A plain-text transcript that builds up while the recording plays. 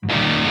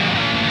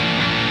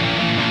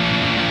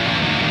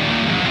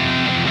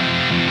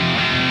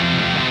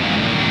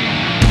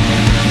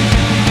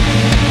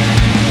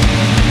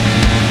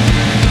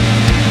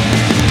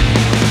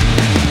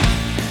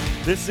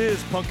This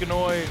is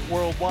Punkanoid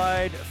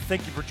Worldwide.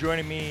 Thank you for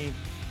joining me,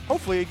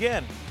 hopefully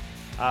again.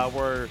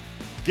 We're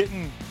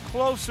getting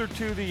closer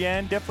to the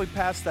end, definitely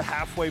past the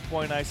halfway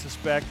point, I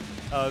suspect,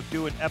 of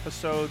doing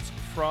episodes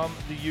from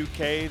the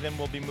UK. Then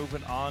we'll be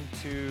moving on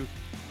to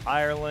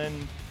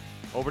Ireland,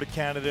 over to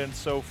Canada, and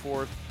so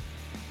forth.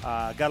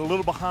 Got a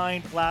little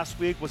behind last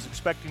week, was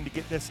expecting to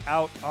get this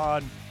out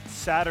on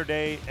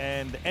Saturday,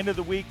 and the end of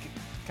the week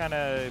kind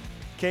of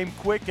came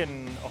quick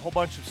and a whole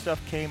bunch of stuff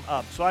came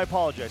up. So I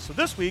apologize. So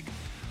this week,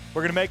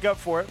 we're going to make up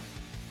for it.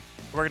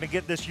 We're going to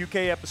get this UK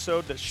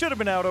episode that should have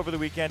been out over the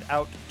weekend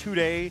out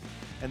today.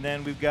 And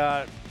then we've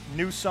got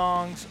new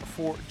songs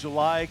for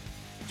July,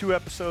 2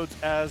 episodes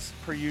as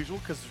per usual,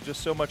 because there's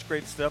just so much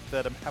great stuff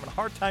that I'm having a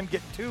hard time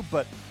getting to,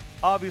 but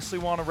obviously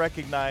want to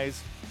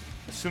recognize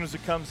as soon as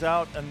it comes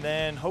out. And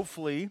then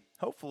hopefully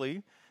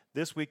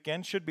this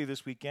weekend, should be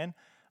this weekend,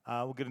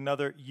 we'll get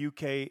another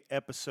UK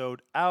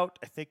episode out.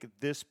 I think at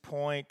this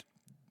point,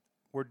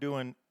 we're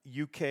doing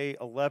UK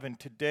 11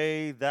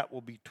 today. That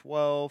will be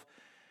 12.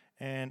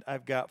 And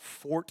I've got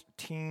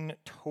 14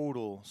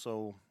 total.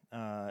 So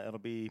it'll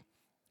be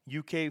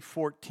UK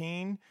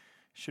 14.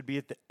 Should be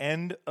at the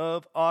end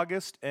of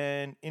August.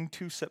 And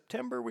into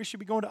September, we should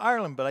be going to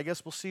Ireland. But I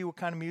guess we'll see what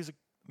kind of music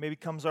maybe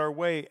comes our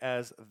way,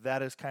 as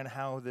that is kind of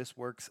how this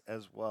works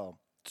as well.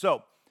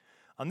 So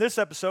on this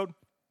episode,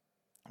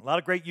 a lot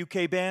of great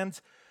UK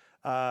bands.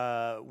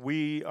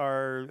 We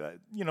are,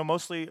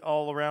 mostly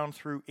all around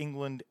through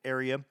England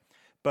area.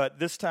 But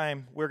this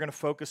time, we're going to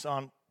focus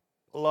on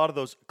a lot of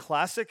those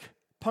classic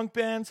punk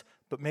bands,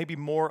 but maybe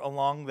more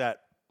along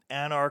that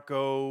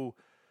anarcho,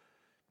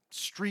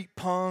 street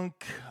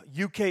punk,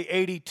 UK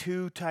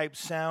 82 type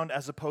sound,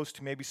 as opposed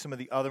to maybe some of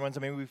the other ones.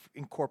 I mean, we've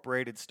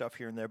incorporated stuff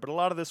here and there, but a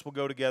lot of this will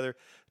go together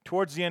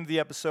towards the end of the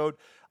episode.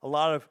 A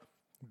lot of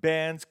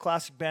bands,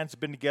 classic bands have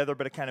been together,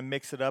 but I kind of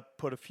mix it up,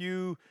 put a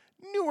few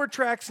newer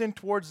tracks in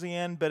towards the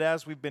end, but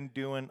as we've been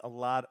doing a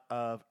lot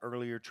of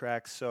earlier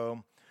tracks,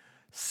 so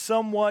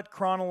somewhat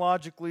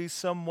chronologically,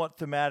 somewhat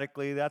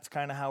thematically, that's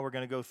kind of how we're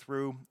going to go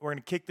through. We're going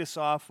to kick this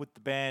off with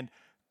the band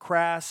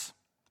Crass,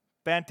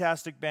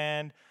 fantastic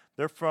band.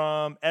 They're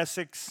from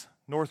Essex,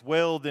 North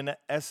Wealdon,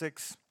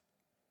 Essex.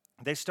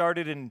 They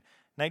started in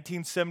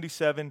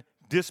 1977,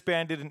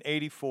 disbanded in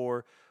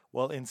 84.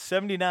 Well, in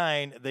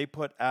 79, they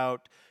put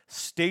out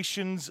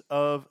Stations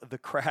of the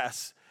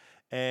Crass,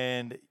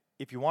 and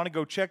if you want to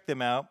go check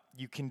them out,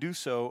 you can do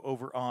so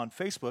over on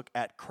Facebook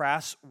at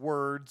Crass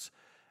Words,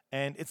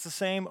 and it's the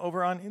same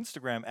over on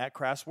Instagram at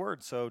Crass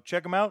Words. So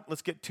check them out.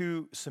 Let's get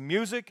to some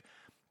music.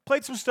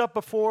 Played some stuff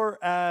before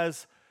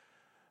as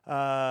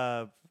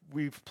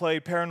we've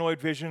played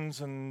Paranoid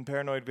Visions, and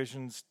Paranoid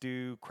Visions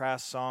do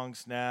Crass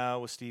songs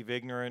now with Steve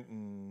Ignorant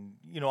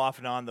and, off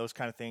and on, those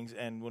kind of things.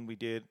 And when we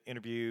did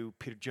interview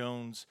Peter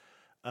Jones,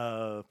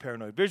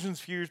 Paranoid Visions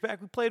a few years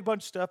back, we played a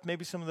bunch of stuff,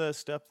 maybe some of the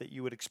stuff that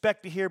you would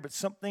expect to hear, but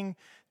something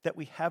that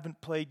we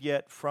haven't played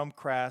yet from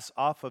Crass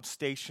off of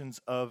Stations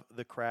of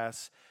the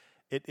Crass.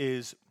 It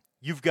is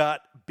You've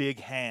Got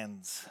Big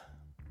Hands.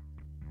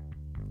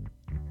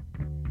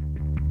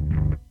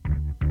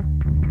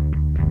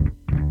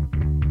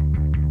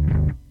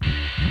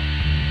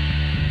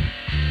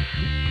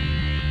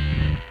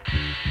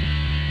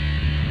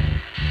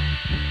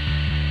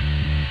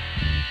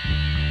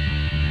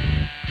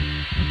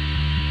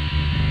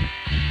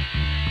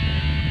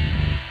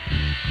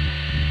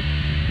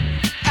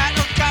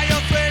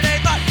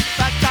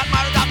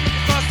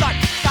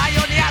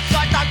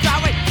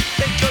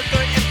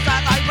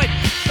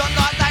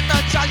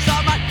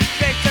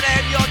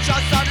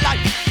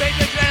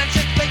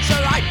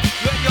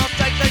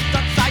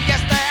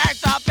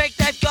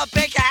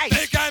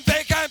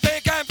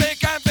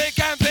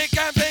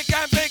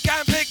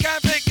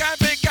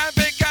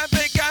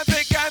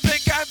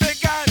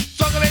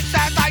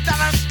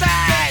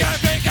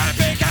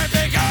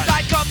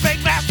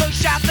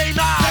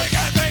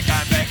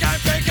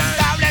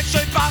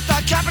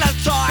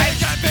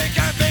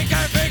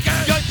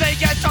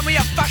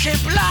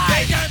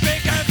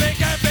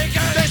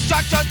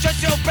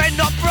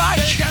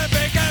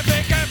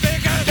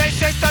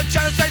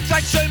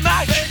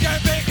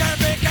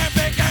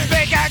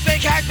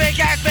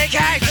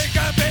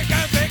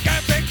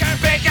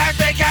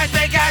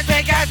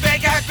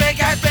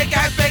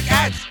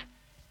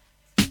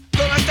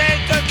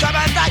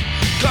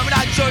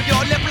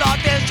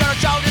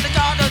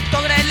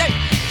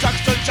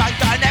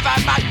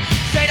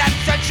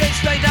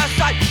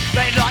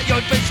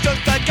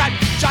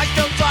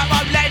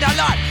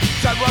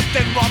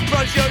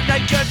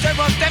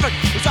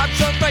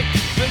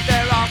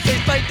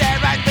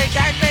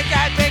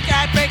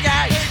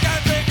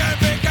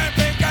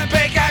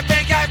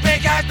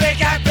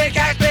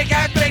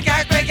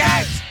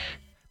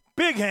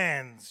 Big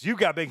hands. You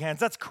got big hands.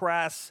 That's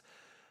Crass.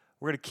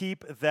 We're going to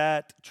keep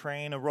that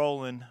train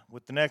a-rolling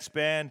with the next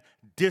band,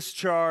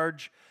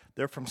 Discharge.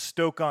 They're from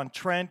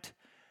Stoke-on-Trent.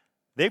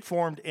 They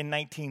formed in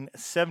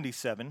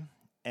 1977,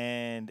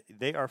 and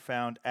they are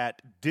found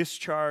at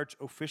Discharge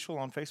Official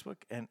on Facebook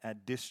and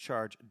at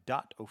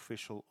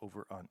discharge.official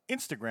over on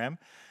Instagram.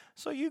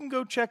 So you can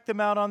go check them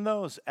out on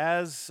those,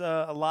 as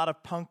a lot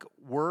of punk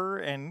were,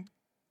 and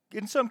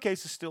in some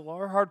cases still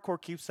are.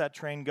 Hardcore keeps that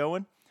train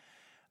going.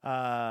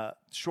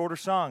 Shorter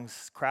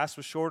songs. Crust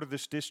was shorter.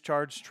 This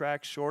Discharge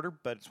track's shorter,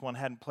 but it's one I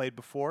hadn't played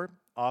before,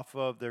 off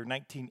of their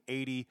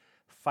 1980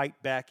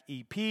 Fight Back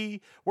EP.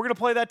 We're going to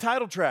play that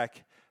title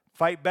track,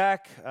 Fight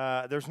Back.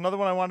 There's another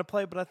one I wanted to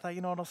play, but I thought,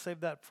 you know what, I'll save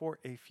that for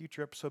a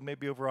future episode,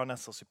 maybe over on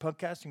SLC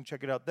Punkcast. You can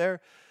check it out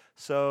there.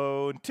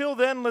 So until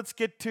then, let's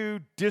get to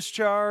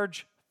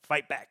Discharge,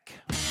 Fight Back.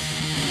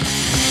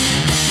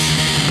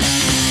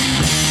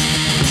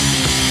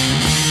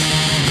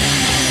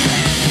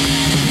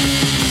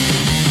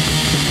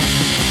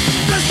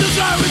 This is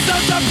why we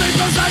sell some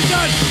people's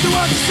hatred to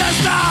what it says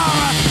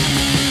now.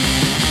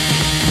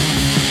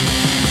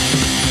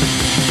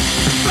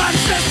 Right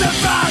system,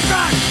 fight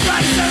back.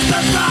 Right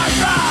system, fight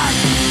back.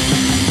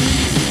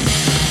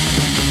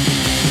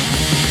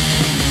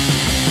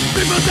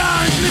 People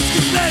die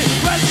misconsciously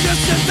when you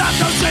sit down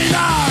to see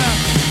now.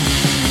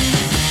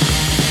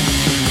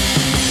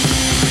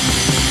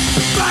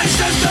 Right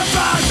system,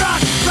 fight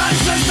back. Right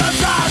system,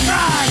 fight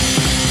back.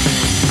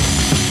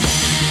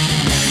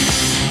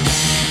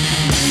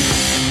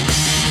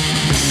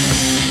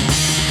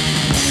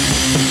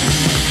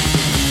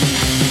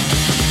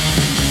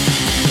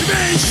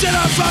 Shit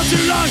up for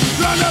too long,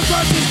 run the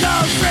versus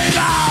no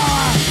freedom.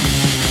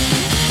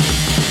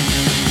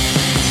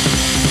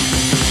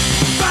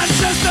 Bad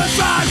system,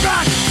 fight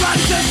back. Bad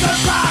system,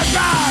 fight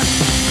back.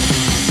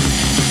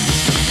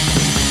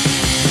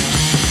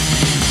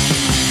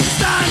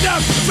 Stand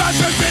up, fight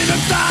for freedom.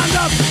 Stand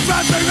up,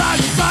 fight for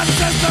rights. Bad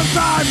system,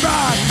 fight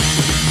back.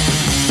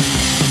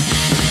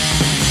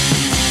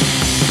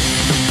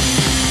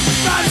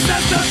 Bad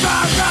system,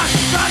 fight back.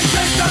 Bad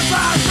system,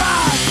 fight back.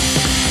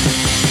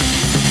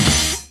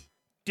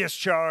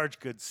 Discharge,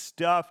 good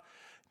stuff.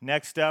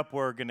 Next up,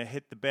 we're going to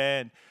hit the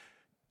band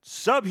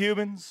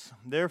Subhumans.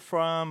 They're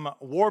from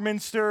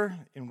Warminster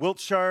in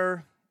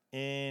Wiltshire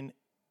in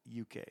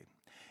UK.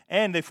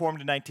 And they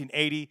formed in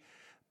 1980,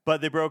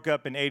 but they broke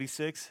up in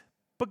 86.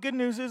 But good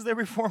news is they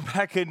reformed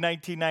back in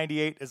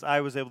 1998, as I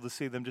was able to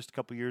see them just a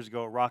couple years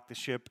ago at Rock the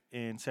Ship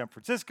in San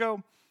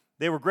Francisco.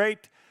 They were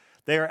great.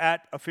 They are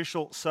at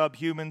Official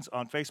Subhumans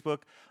on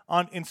Facebook,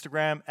 on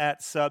Instagram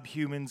at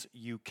Subhumans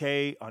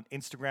UK on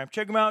Instagram.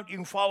 Check them out. You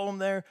can follow them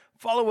there.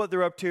 Follow what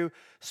they're up to.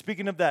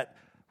 Speaking of that,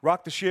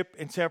 Rock the Ship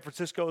in San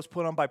Francisco is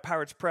put on by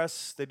Pirates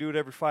Press. They do it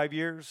every 5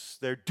 years.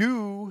 They're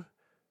due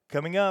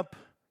coming up,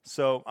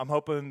 so I'm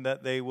hoping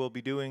that they will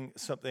be doing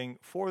something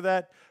for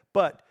that.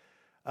 But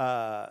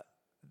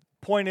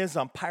point is,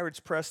 on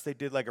Pirates Press, they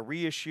did like a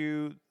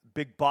reissue,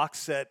 big box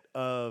set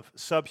of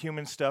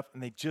Subhuman stuff,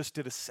 and they just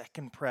did a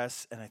second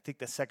press, and I think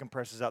the second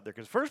press is out there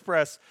because first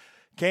press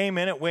came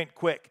in, it went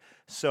quick.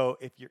 So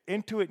if you're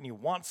into it and you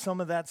want some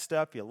of that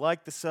stuff, you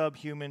like the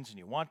Subhumans, and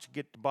you want to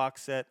get the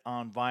box set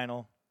on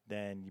vinyl,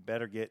 then you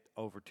better get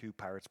over to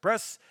Pirates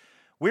Press.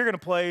 We're going to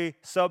play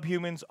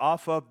Subhumans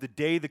off of The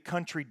Day the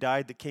Country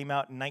Died that came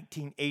out in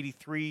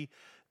 1983.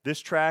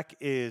 This track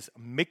is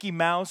Mickey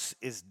Mouse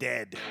is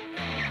Dead.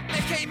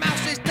 Mickey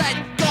Mouse is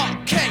dead,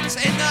 got kicked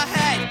in the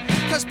head.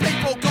 Cause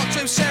people got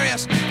too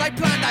serious, they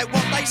planned out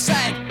what they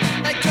said.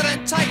 They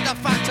couldn't take the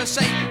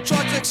fantasy,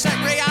 tried to accept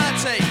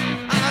reality.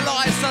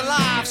 Analyse the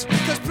laughs,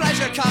 cause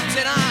pleasure comes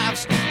in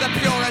halves. The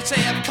purity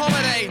of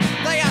comedy,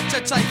 they had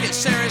to take it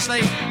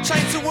seriously.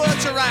 Change the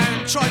words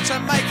around, try to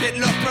make it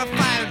look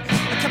profound.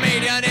 The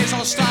comedian is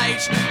on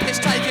stage, it's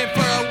taken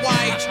for a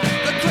wage.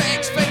 The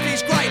critics think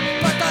he's great,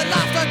 but the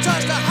laughter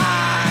turns to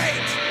hate.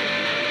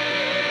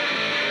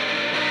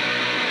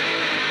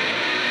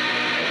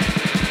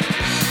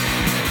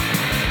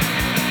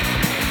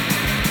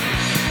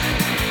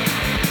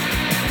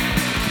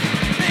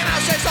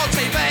 On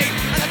TV,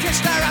 and the kids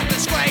stare at the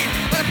screen,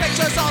 but the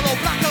pictures are all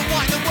black and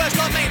white, the words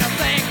don't mean a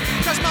thing,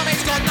 cause mummy's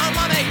got no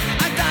money,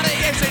 and daddy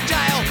is in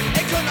jail.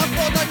 He couldn't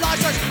afford the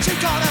license, she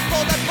can't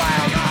afford the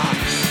bail, no.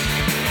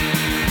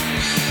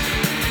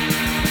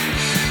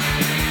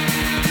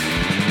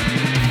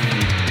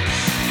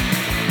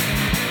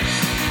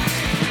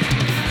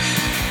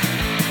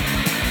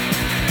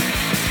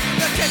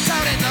 The kids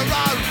out in the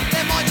road,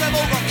 their minds have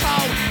all got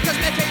cold, cause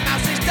Mickey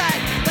Mouse is dead,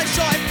 they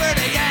shot him through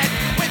the head.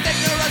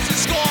 Ignorance and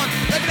scorn,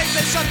 they believed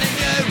in something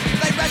new.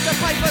 They read the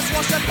papers,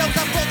 watched the films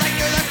and thought they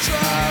knew the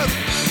truth.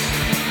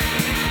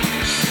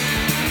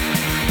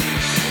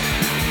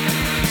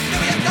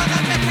 Knew you've done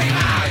the Mickey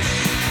Mouse.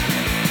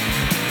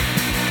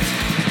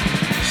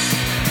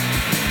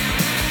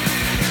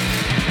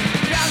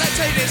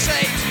 Reality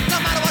deceit, no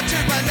matter what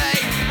you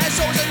believe. There's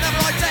always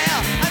another idea,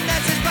 and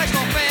there's this place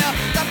for fear.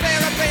 The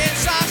fear of being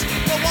sus,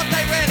 for what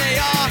they really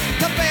are.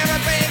 The fear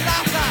of being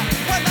laughed at,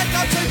 when they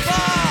go too far.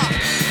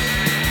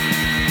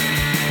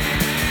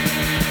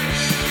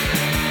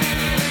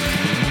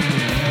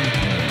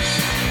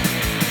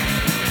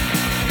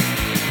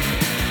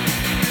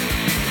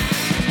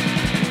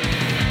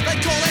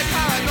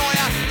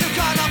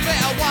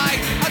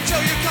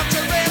 Until you come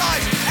to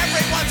realise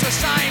everyone's the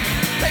same.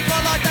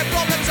 People hide their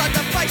problems under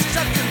faces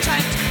of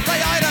contempt.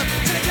 They hide them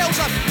till it kills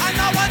them, and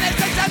no one is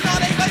them, not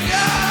even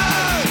you!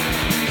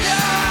 You!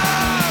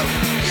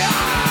 You!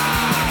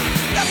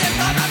 Look at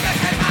the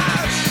Mickey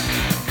Mouse!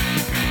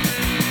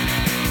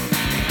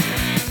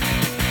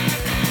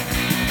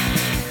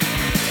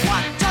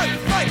 1,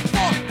 2, 3,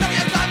 4, look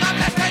at the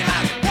Mickey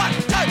Mouse! 1,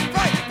 2,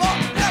 3, 4,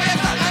 look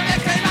at the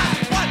Mickey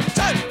Mouse! 1,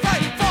 2,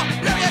 3, 4,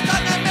 look at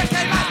the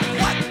Mickey Mouse!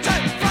 1,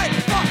 2,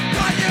 3, 4,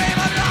 can't you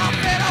even laugh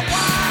it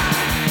away?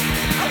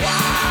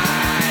 Away!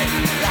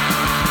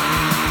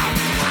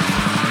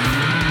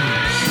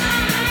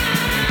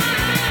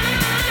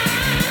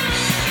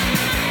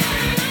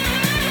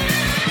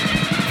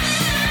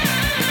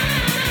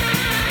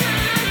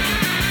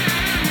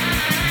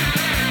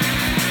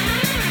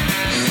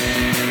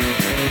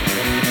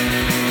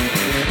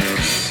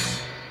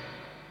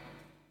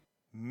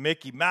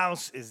 Mickey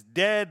Mouse is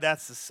dead.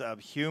 That's the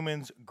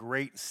Subhumans.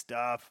 Great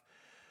stuff.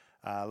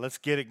 Let's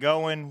get it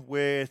going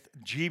with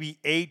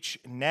GBH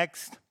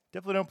next.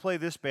 Definitely don't play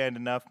this band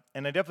enough,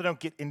 and I definitely don't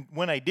get in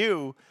when I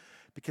do,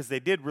 because they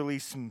did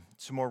release some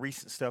more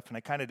recent stuff, and I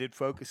kind of did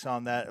focus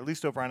on that, at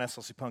least over on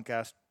SLC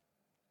Punkcast.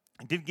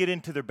 I didn't get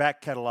into their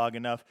back catalog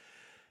enough.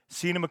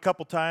 Seen them a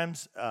couple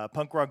times,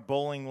 Punk Rock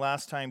Bowling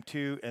last time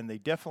too, and they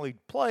definitely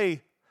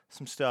play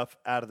some stuff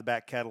out of the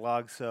back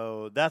catalog,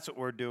 so that's what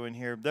we're doing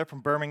here. They're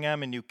from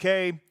Birmingham in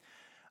UK,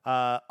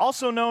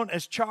 also known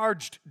as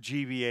Charged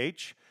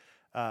GBH,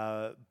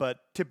 but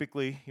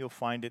typically you'll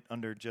find it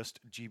under just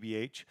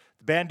GBH.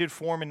 The band did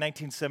form in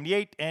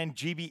 1978, and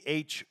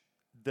GBH,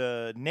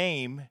 the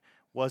name,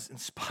 was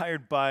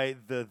inspired by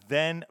the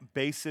then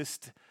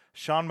bassist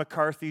Sean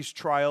McCarthy's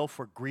trial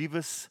for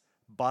grievous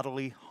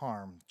bodily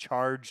harm.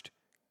 Charged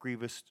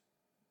grievous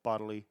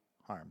bodily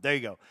harm. There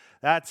you go.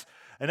 That's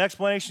an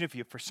explanation. If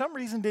you, for some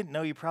reason, didn't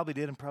know, you probably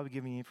did. I'm probably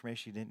giving you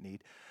information you didn't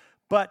need.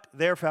 But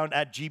they're found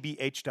at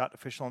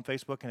gbh.official on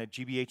Facebook and at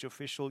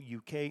gbhofficial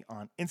UK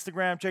on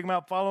Instagram. Check them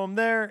out. Follow them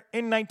there.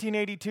 In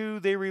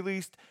 1982, they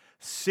released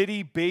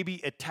City Baby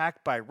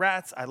Attacked by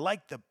Rats. I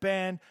like the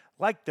band,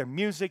 like their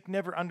music.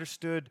 Never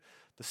understood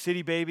the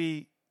City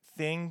Baby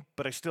thing,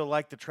 but I still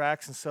like the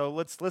tracks. And so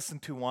let's listen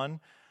to one.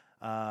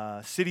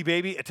 City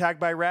Baby Attacked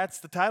by Rats,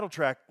 the title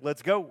track.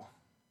 Let's go.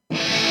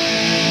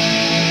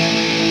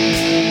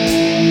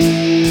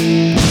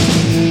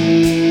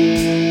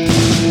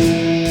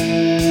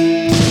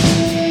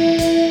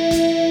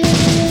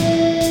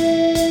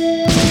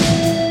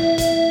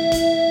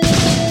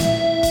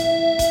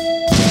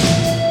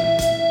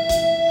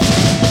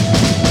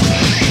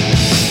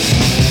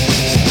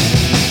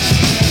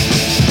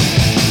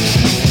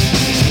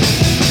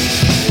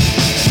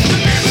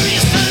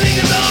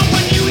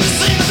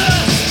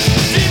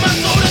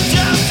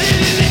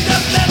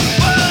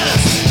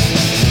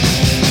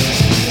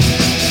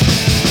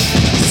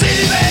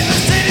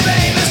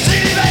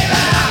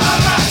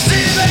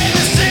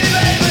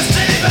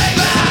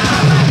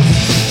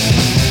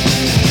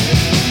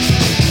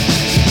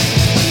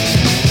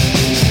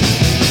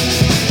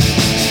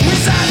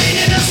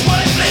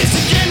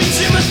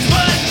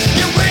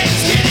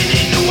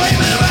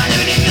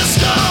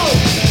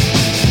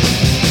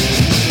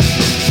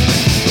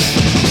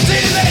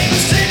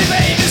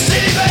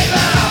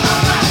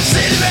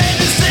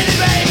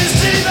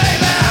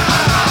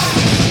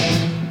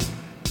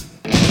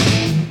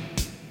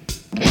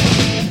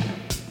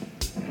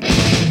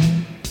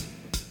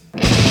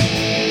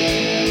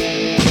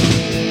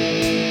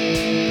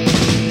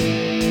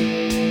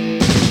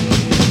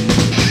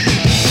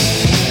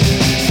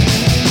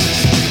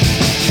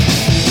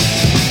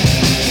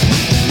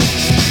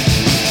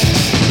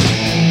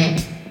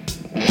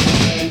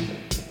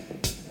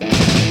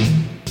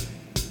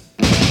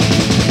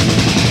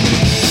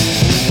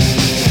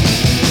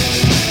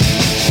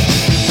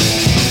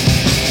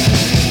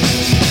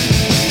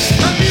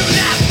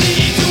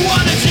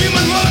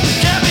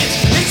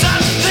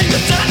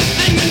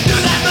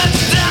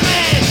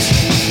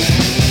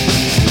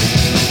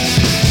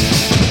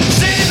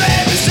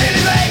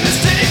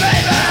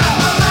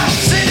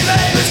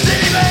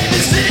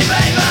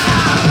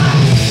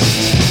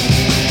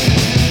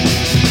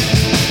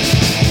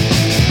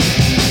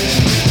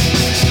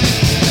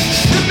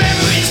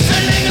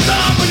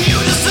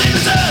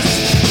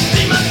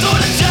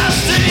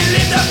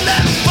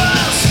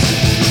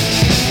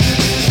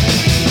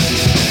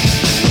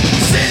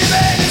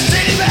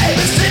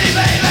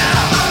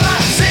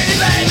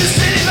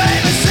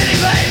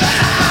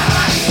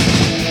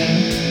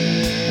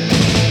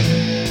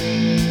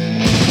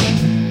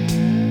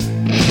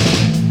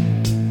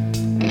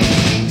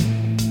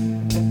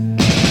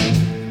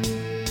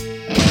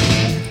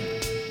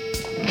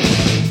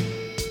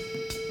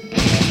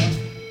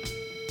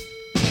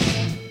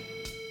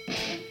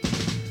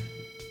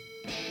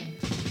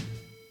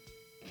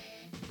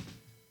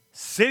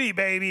 City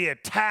Baby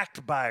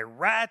Attacked by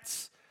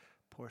Rats.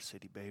 Poor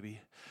City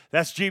Baby.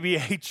 That's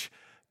GBH.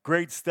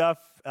 Great stuff.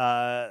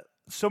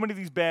 So many of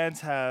these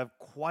bands have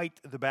quite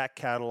the back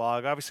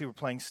catalog. Obviously, we're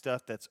playing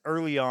stuff that's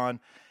early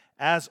on,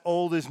 as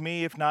old as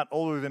me, if not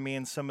older than me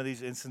in some of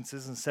these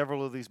instances, and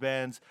several of these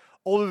bands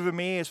older than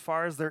me as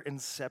far as their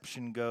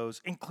inception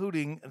goes,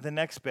 including the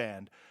next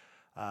band,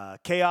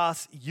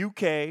 Chaos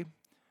UK.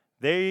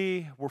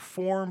 They were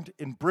formed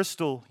in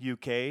Bristol,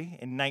 UK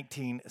in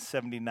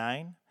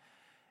 1979,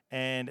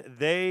 and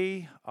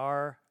they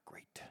are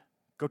great.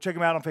 Go check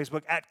them out on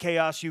Facebook at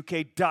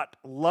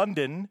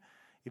chaosuk.london,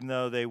 even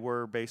though they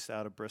were based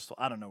out of Bristol.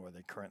 I don't know where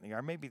they currently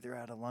are. Maybe they're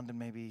out of London,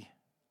 maybe.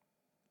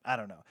 I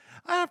don't know.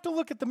 I have to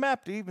look at the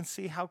map to even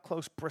see how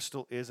close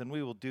Bristol is, and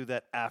we will do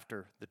that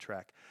after the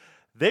track.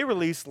 They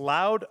released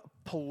Loud,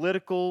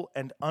 Political,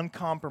 and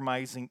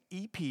Uncompromising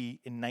EP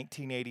in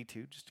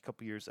 1982, just a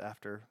couple years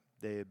after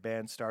the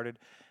band started,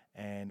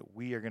 and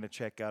we are going to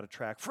check out a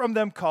track from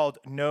them called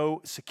No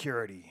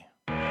Security.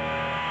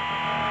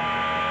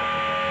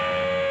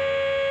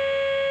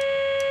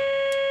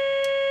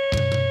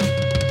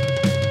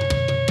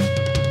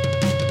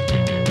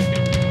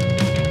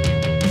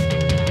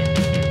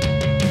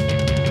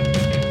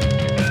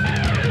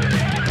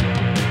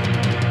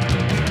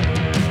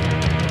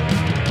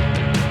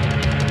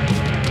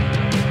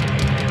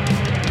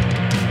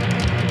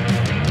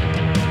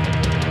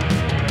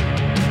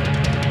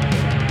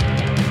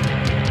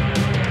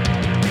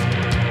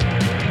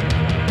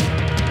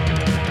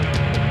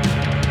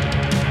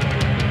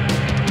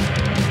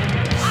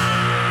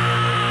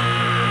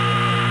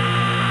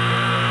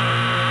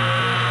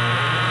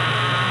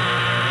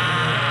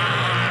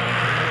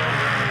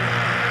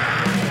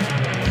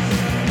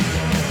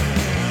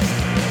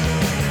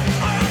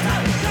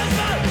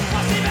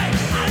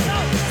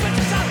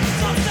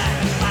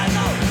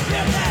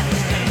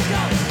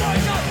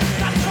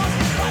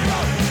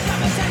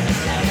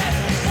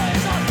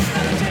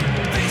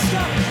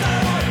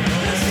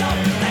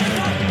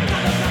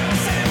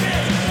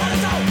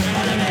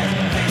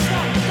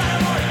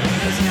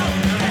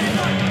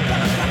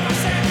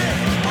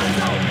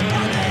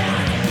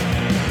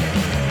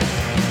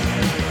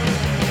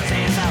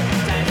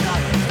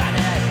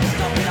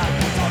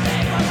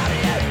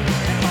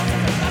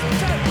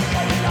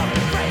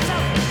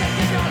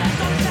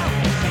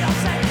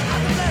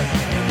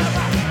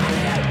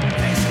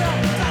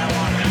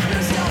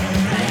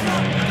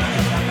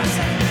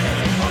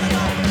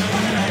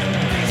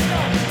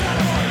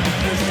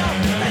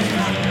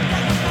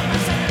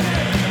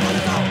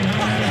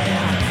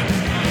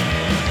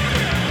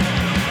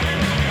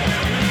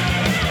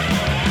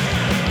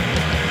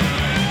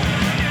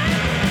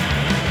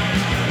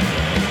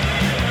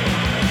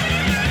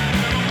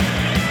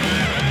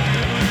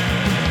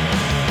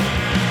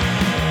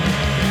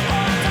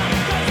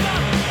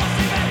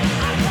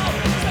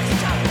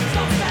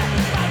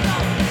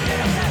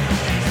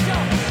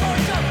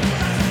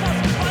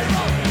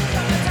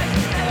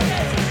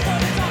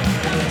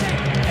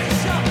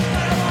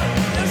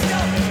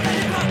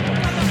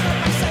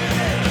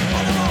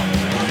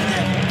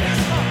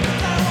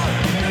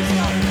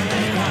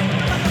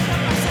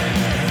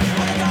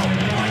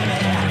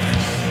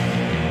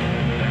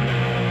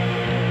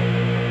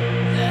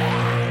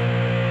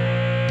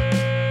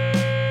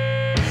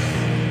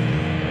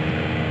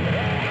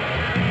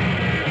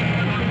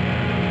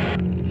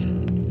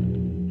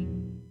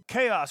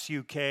 Chaos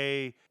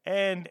UK,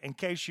 and in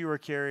case you were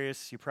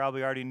curious, you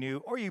probably already knew,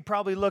 or you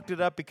probably looked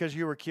it up because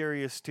you were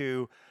curious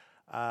too.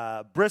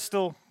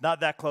 Bristol,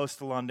 not that close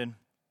to London,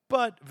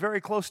 but very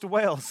close to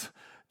Wales,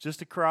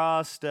 just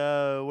across,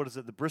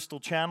 the Bristol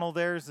Channel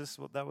there, is this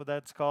what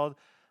that's called?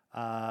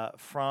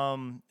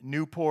 From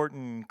Newport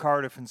and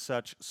Cardiff and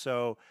such.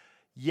 So,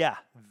 yeah,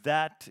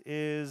 that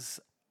is,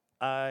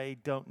 I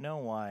don't know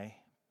why,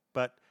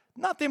 but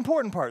not the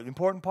important part. The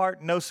important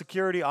part, No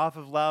Security off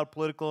of Loud,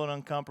 Political, and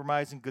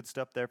Uncompromising. Good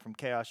stuff there from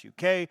Chaos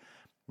UK.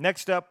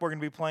 Next up, we're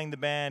going to be playing the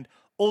band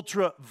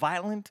Ultra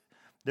Violent.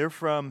 They're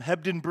from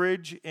Hebden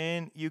Bridge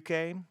in UK.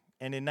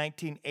 And in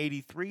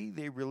 1983,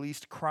 they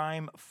released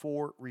Crime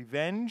for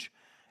Revenge.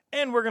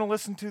 And we're going to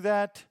listen to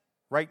that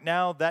right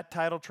now, that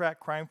title track,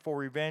 Crime for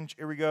Revenge.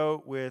 Here we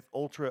go with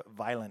Ultra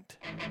Violent.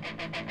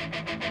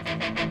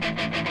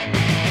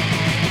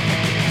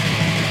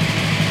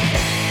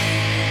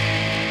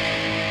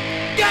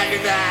 Get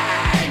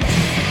revenge!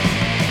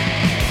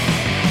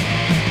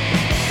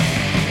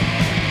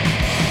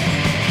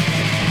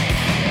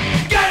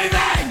 Get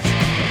revenge!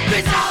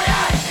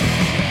 Retaliate!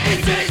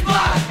 Into his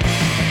blood!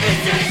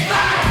 Into his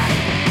veins!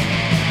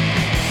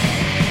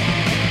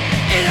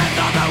 In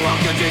another world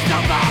country's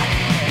no bad.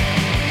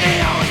 He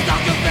always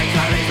not good things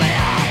are easily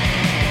had.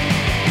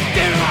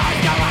 Dear life,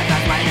 your life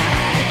has waited.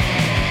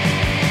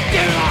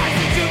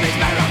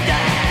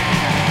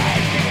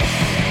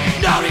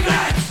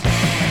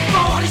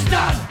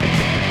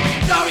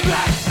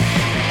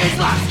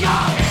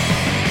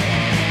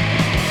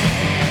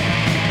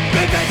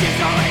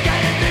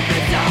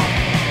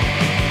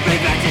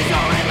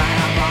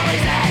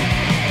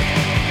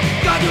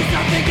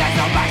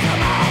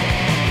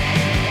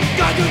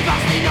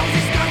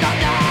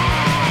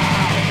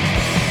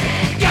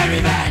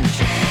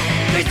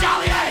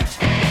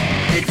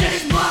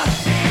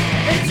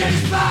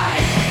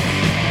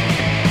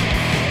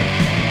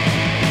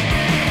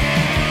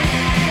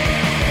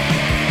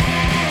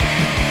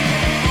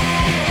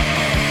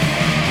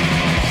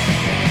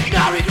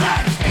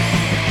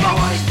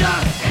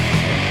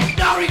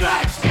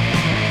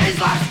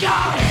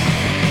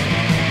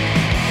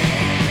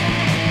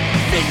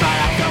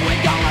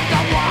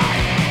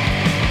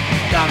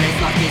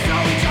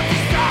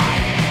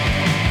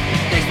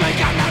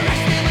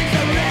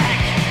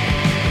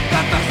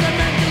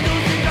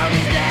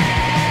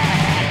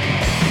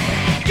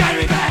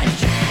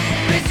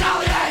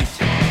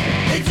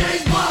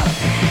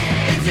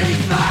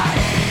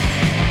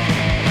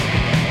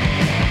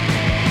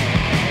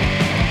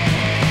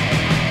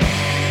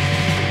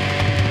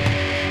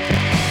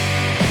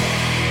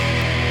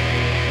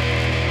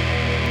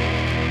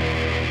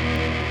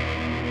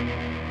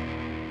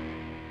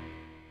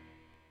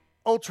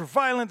 Ultra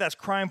Violent, that's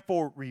Crime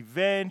for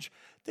Revenge.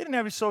 They didn't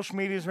have any social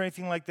medias or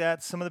anything like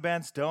that. Some of the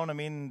bands don't. I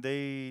mean,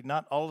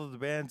 not all of the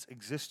bands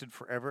existed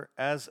forever,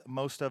 as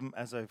most of them,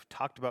 as I've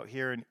talked about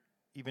here and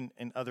even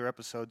in other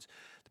episodes,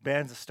 the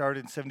bands that started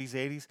in the 70s,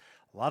 80s,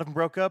 a lot of them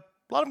broke up.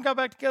 A lot of them got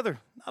back together.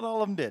 Not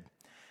all of them did.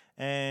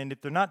 And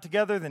if they're not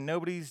together, then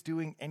nobody's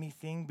doing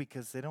anything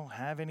because they don't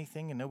have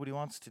anything and nobody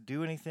wants to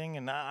do anything.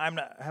 And I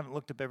haven't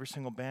looked up every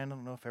single band. I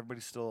don't know if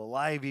everybody's still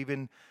alive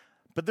even.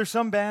 But there's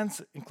some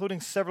bands,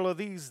 including several of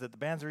these, that the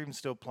bands are even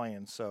still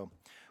playing. So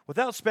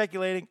without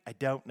speculating, I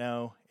don't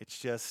know.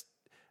 It's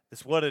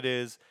what it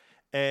is.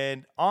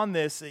 And on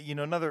this,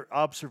 another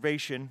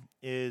observation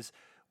is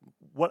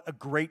what a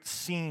great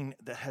scene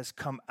that has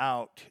come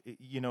out.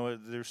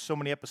 There's so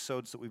many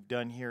episodes that we've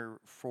done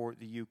here for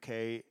the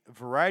UK,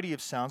 variety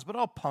of sounds, but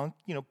all punk,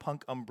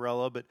 punk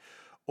umbrella, but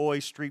oi,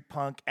 street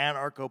punk,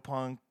 anarcho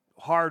punk,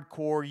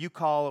 hardcore, you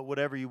call it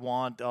whatever you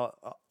want,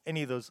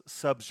 any of those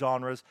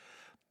subgenres.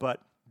 But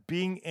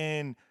being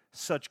in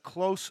such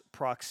close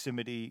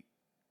proximity,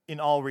 in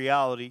all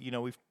reality,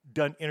 we've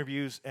done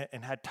interviews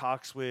and had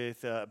talks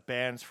with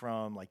bands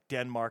from like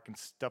Denmark and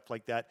stuff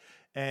like that.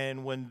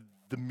 And when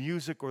the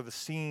music or the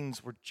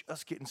scenes were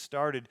just getting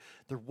started,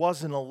 there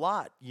wasn't a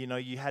lot.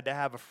 You had to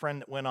have a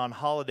friend that went on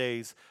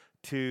holidays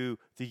to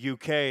the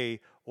UK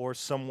or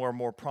somewhere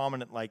more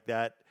prominent like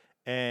that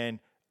and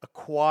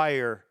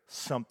acquire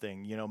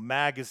something,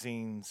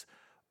 magazines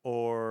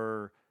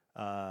or,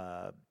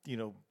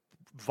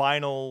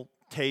 vinyl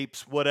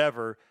tapes,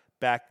 whatever,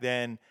 back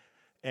then,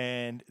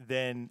 and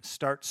then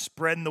start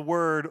spreading the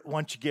word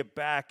once you get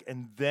back,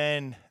 and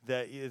then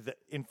the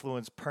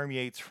influence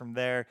permeates from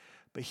there.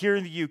 But here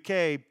in the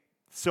UK,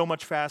 so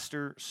much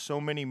faster,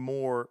 so many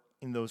more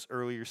in those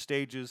earlier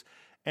stages,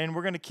 and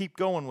we're going to keep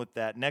going with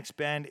that. Next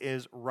band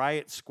is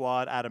Riot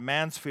Squad out of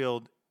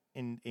Mansfield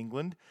in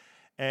England,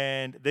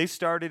 and they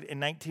started in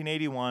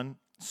 1981,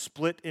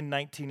 split in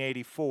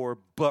 1984,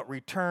 but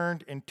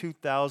returned in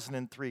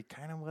 2003.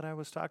 Kind of what I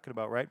was talking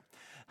about, right?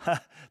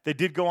 They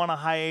did go on a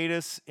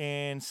hiatus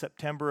in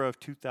September of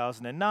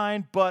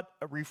 2009, but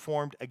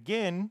reformed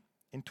again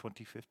in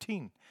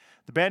 2015.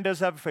 The band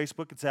does have a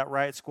Facebook. It's at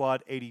Riot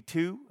Squad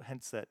 82,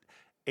 hence that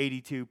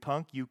 82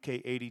 Punk,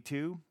 UK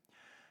 82.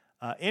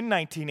 In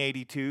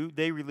 1982,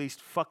 they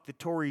released Fuck the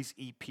Tories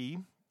EP,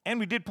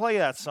 and we did play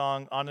that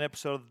song on an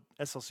episode of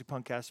SLC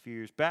Punkcast a few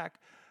years back.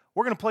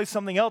 We're going to play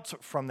something else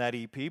from that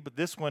EP, but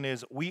this one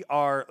is We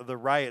Are the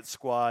Riot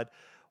Squad.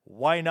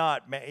 Why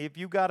not? If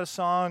you got a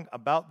song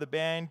about the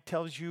band,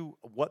 tells you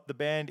what the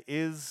band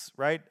is,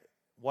 right?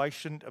 Why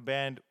shouldn't a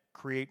band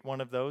create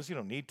one of those? You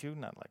don't need to,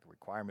 not like a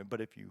requirement, but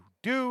if you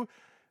do,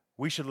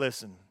 we should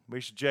listen.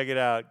 We should check it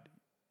out.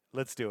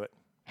 Let's do it.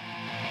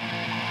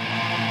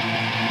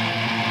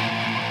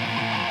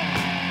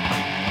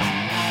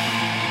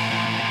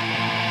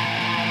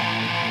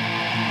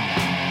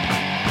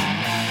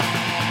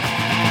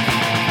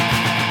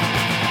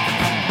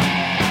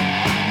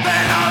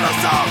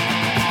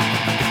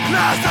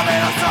 Last of it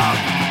a song,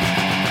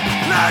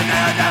 like they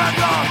are never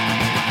gone.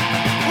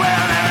 We're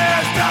in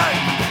this day.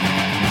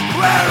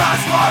 We're a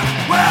squad,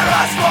 we're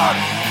a squad.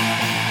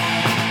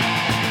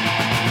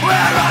 We're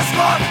a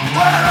squad,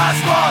 we're a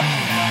squad.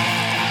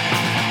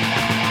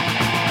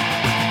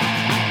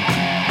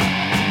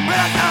 We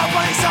don't care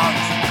about these songs,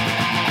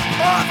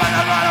 or find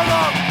the right or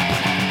wrong.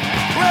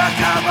 We don't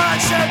care about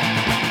shit.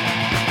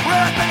 We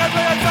don't think it's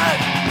really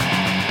fake.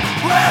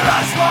 We're a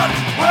squad,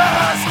 we're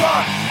a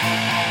squad.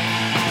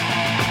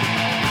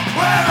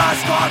 We're a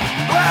squad,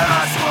 we're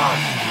a squad.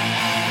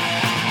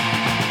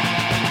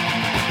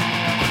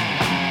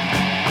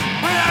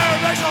 We are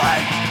racial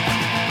hate.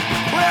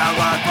 We are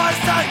one by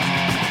state.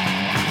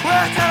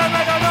 We're here to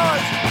make a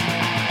noise.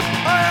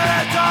 I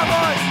hear our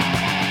voice.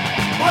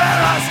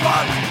 We're a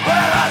squad,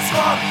 we're a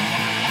squad.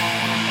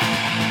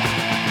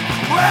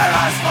 We're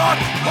a squad,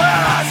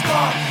 we're a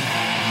squad.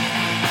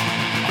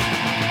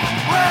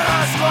 We're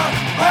a squad,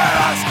 we're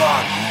a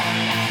squad.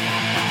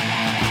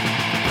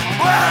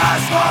 We're a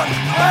squad,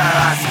 we're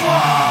a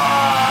squad.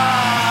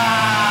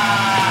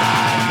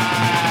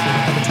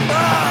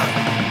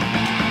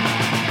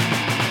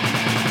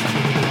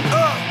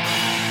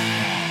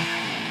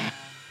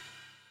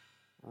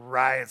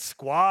 Riot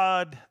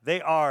Squad. They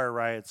are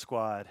Riot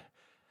Squad.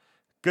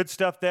 Good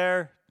stuff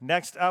there.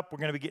 Next up, we're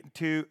going to be getting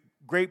to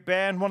great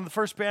band. One of the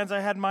first bands I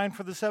had in mind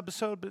for this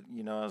episode, but,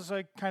 as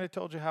I kind of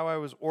told you how I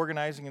was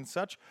organizing and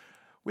such,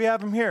 we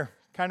have them here,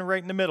 kind of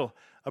right in the middle.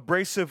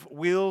 Abrasive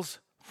Wheels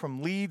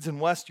from Leeds in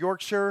West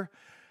Yorkshire.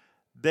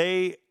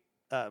 They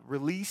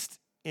released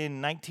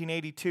in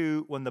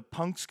 1982 When the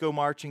Punks Go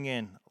Marching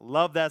In.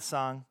 Love that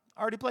song.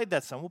 Already played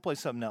that song. We'll play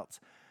something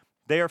else.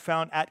 They are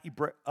found at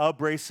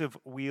Abrasive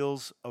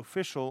Wheels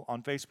Official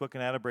on Facebook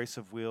and at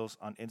Abrasive Wheels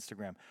on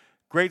Instagram.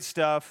 Great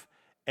stuff,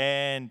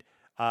 and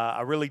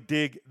I really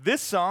dig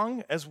this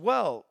song as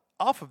well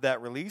off of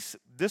that release.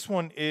 This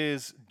one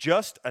is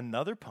Just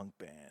Another Punk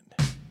Band.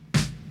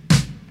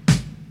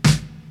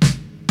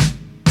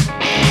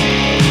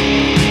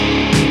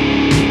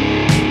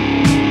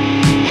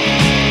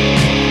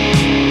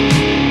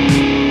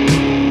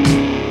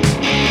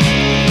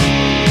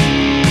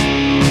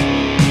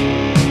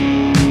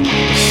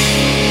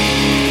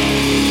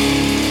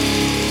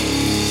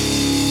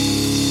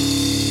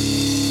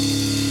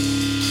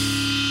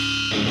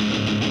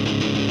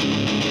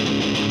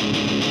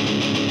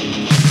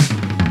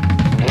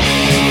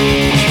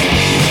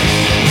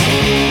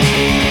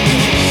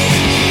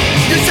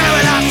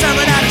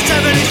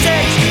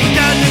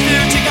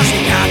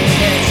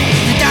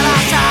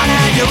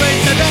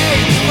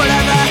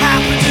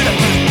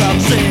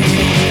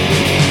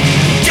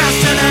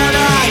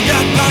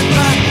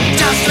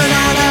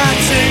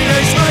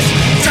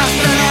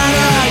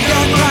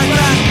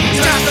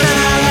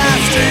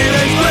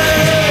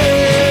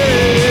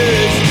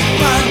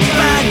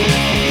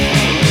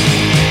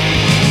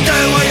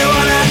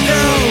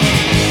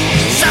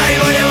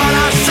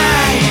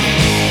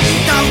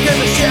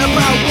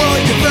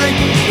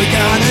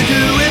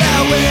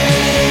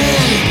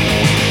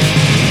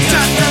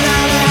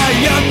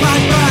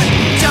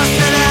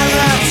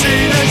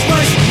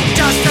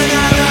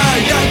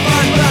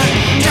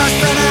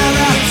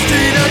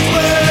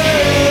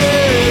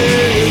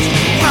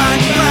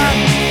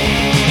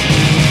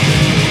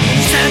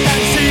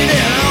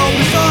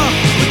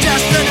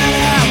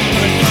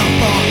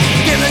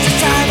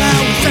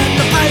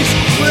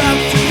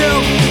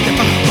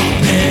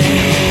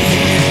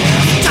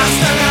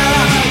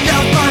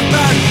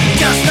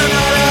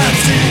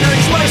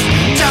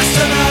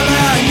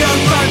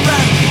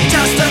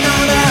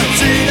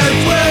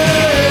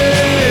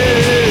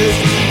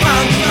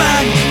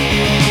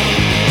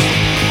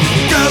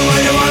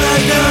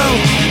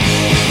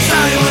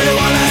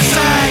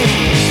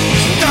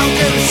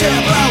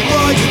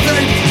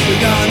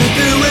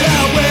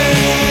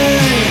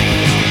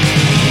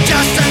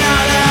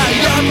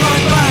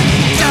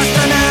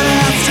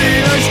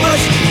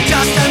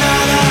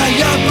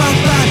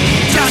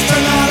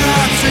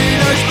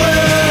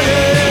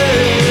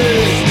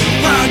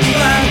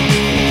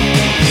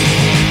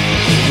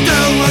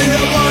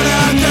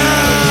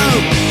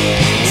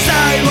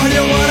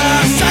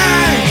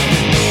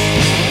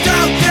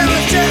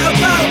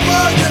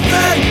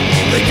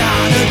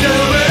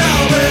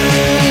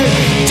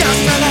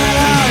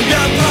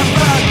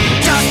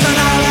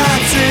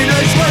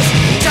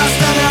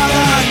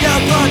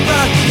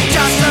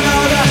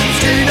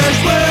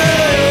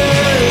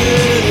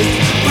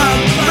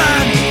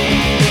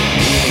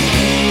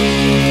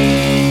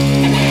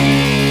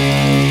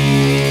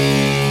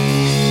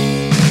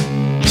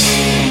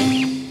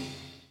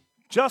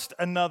 Just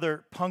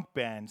another punk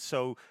band.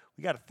 So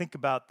we got to think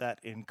about that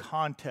in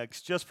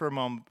context just for a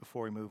moment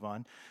before we move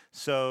on.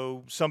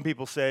 So some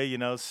people say,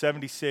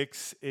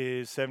 76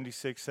 is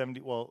 76,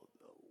 70. Well,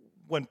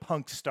 when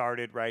punk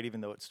started, right? Even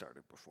though it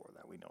started before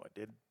that, we know it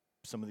did.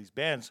 Some of these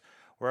bands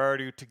were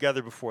already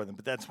together before them,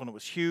 but that's when it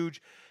was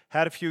huge.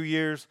 Had a few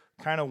years,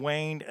 kind of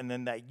waned, and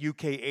then that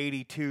UK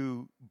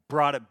 82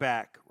 brought it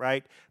back,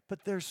 right?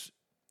 But there's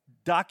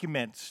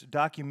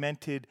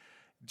documented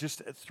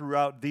just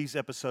throughout these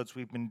episodes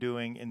we've been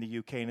doing in the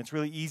UK, and it's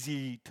really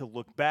easy to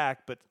look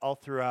back, but all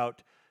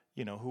throughout,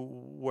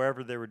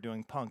 wherever they were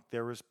doing punk,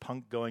 there was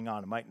punk going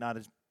on. It might not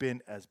have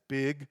been as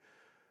big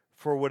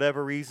for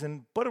whatever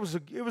reason, but it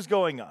was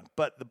going on.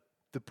 But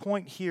the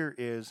point here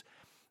is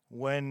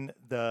when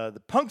the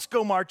punks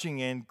go marching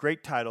in,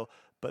 great title,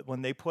 but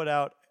when they put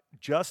out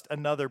just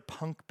another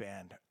punk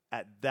band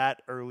at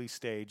that early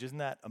stage, isn't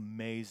that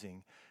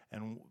amazing?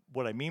 And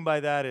what I mean by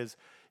that is,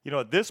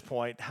 at this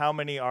point, how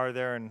many are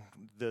there in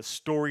the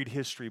storied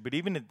history? But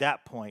even at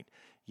that point,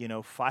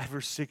 5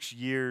 or 6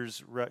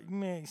 years,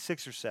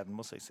 6 or 7,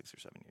 we'll say 6 or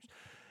 7 years.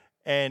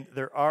 And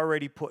they're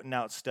already putting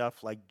out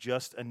stuff like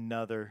just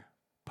another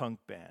punk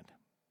band.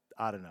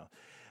 I don't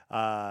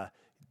know.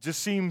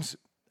 Just seems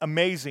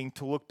amazing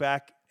to look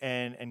back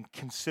and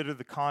consider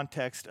the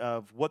context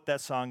of what that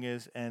song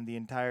is and the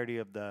entirety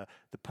of the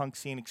punk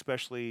scene,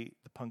 especially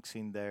the punk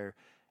scene there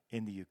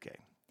in the UK.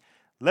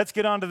 Let's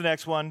get on to the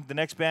next one. The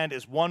next band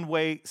is One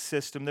Way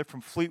System. They're from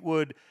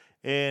Fleetwood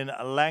in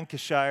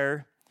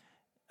Lancashire.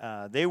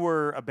 They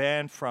were a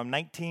band from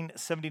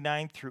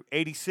 1979 through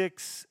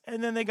 86,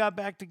 and then they got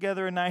back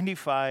together in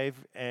 95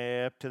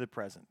 up to the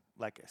present.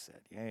 Like I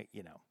said,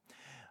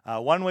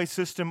 One Way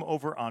System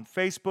over on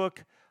Facebook.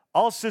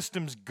 All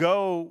Systems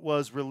Go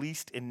was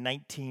released in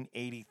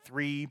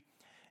 1983,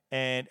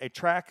 and a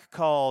track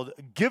called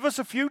Give Us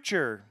a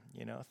Future,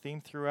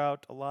 themed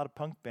throughout a lot of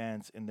punk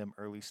bands in them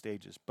early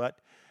stages. But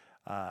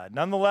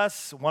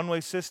nonetheless, One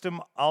Way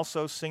System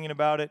also singing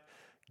about it.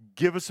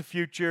 Give Us a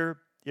Future.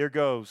 Here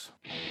goes.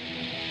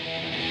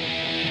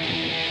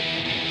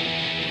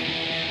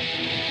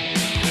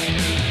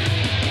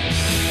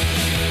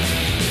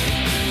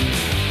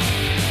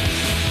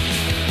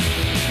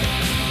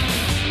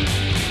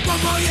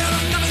 One more year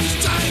and nothing's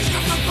changed.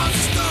 Got my boss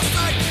is still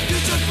straight. You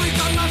just freak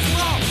on life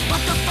and all.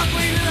 What the fuck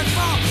we need it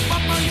for?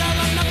 One more year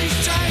and nothing's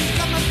changed.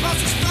 Got my boss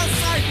is still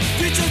straight.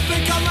 You just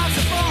freak on life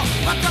and all.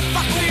 What the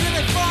fuck we need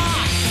it for?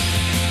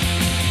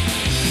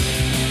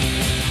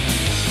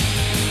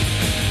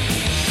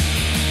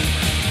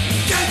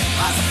 Give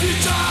us a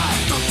future.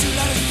 Don't you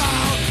let us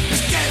down.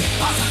 Just give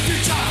us a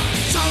future.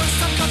 Show us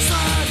some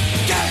concern.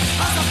 Give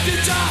us a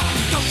future.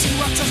 Don't you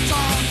watch us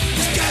strong.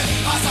 Just give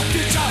us a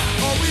future,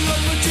 or we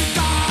will put you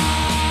down.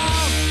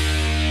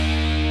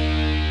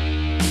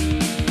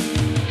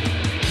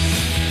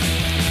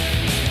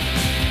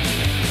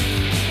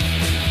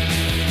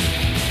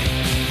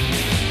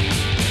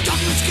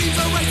 Schemes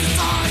are waste of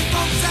time.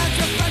 Don't send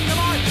your friend of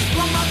mine.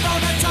 Run my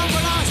phone and tell me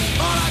lies.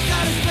 All I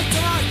get is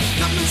victimized.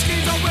 Government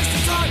schemes are waste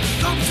of time.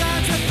 Don't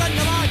send your friend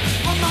of mine.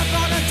 Run my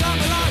phone and tell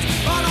me lies.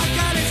 All I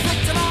get is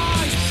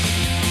victimized.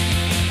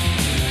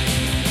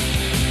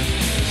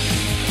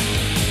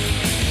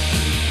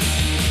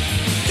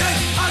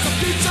 Give us a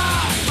future.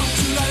 Don't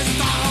you let us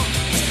down.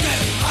 Just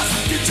give us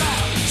a future.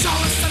 Show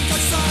us some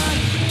concern.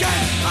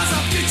 Give us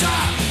a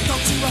future.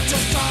 Don't you watch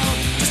us down.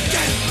 Just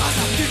give us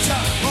a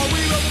future, or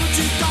we will put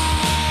you down.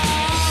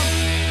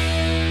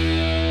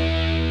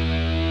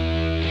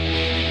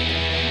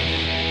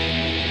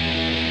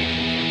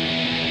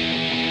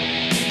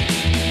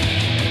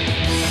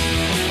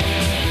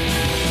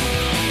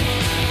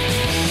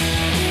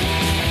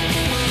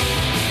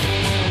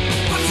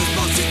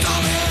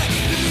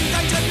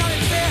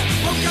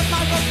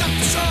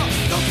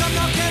 Don't come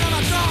knocking on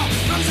my door.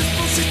 From this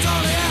bullshit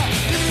all here.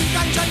 Living in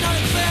danger, not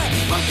in fear.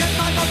 Won't get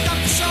my boat up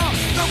to shore.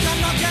 Don't come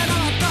knocking on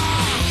my door.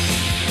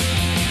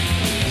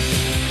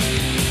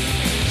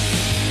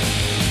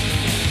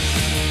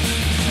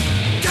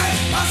 Give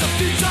us a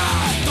future.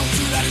 Don't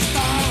you let us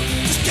down.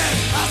 Just give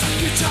us a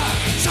future.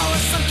 Show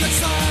us some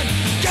concern.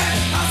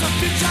 Give us a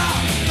future.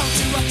 Don't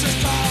you watch us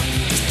down.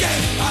 Just give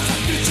us a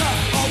future,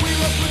 or we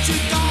will put you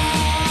down.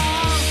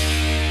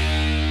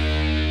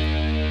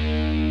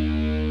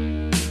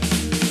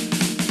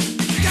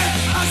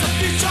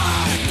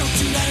 Don't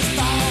you let us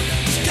down.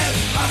 Just give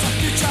us a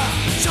future.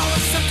 Show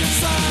us some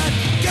concern.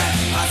 Give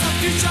us a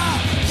future.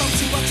 Don't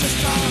you watch us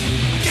down.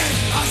 Give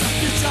us a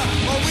future,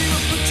 or we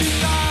will put you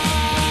down.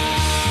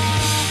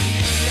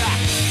 Yeah.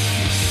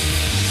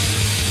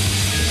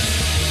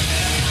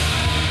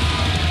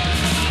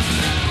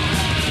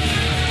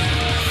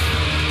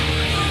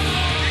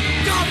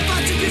 God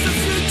fighting is a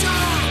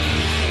future.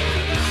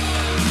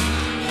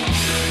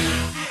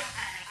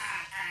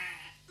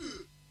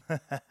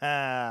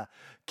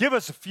 Give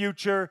us a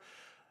future.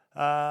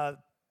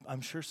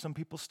 I'm sure some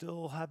people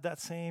still have that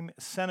same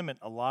sentiment.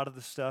 A lot of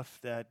the stuff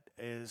that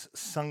is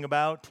sung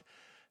about,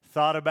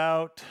 thought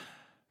about,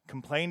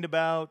 complained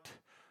about,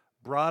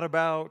 brought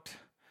about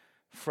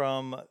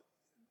from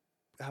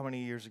how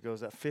many years ago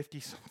is that? 50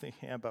 something?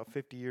 Yeah, about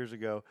 50 years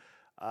ago.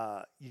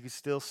 You can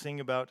still sing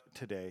about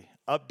today.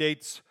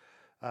 Updates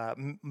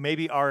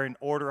maybe are in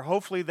order.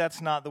 Hopefully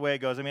that's not the way it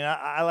goes. I mean,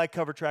 I like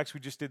cover tracks. We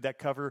just did that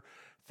cover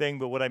thing,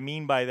 but what I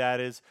mean by that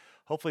is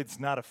hopefully it's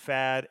not a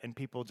fad and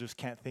people just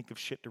can't think of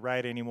shit to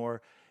write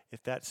anymore.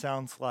 If that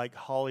sounds like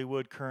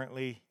Hollywood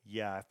currently,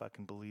 yeah, I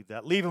fucking believe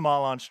that. Leave them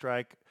all on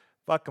strike.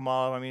 Fuck them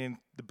all. I mean,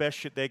 the best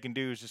shit they can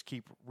do is just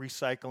keep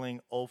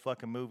recycling old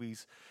fucking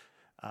movies.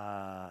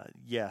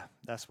 Yeah,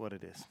 that's what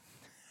it is.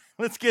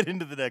 Let's get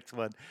into the next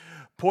one.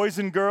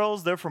 Poison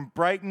Girls, they're from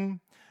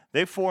Brighton.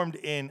 They formed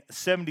in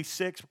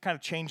 76. We're kind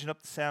of changing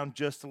up the sound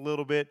just a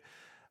little bit.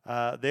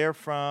 They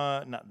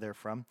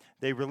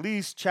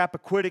released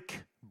Chappaquiddick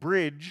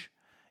Bridge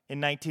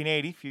in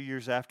 1980, a few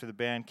years after the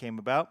band came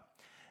about.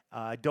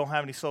 I don't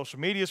have any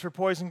social medias for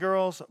Poison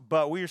Girls,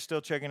 but we are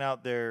still checking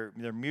out their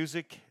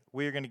music.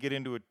 We are going to get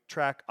into a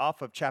track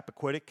off of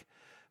Chappaquiddick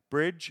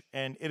Bridge,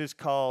 and it is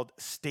called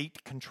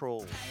State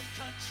Control. State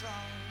control,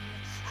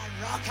 I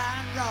rock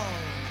and roll,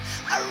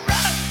 I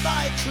run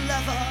by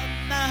clever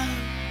men.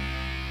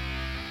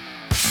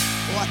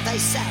 What they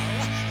sell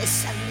is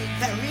selling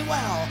very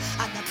well,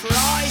 and the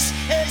price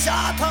is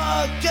up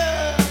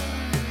again.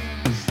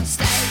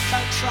 State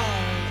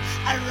control,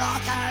 I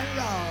rock and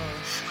roll,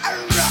 I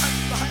run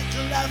by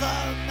clever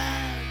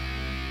men.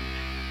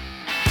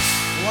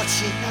 What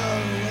you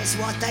know is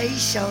what they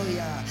show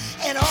you.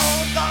 It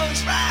all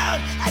goes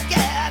round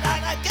again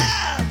and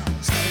again.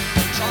 State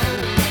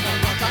control,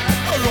 rock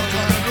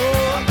and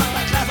roll, I'm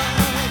not clever.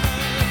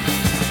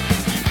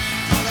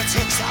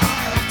 Politics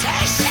are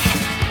a shit.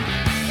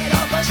 It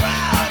all goes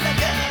round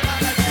again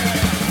and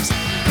again.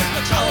 State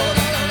control,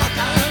 rock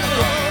and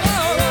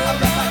roll,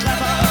 I'm not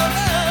clever.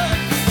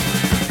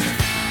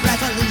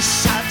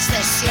 Revolution's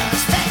this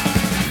year's thing.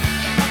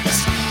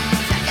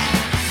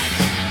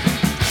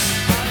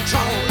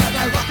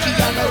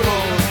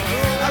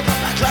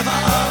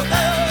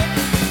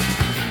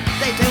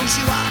 They build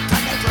you up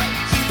and they break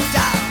you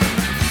down.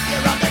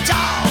 You're on the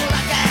dole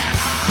again.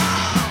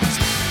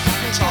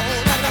 Control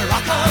and the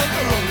rock and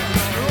roll.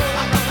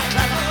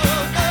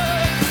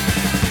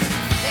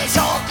 It's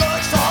all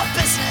good for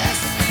business.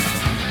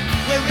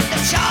 We're in the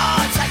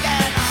charts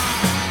again.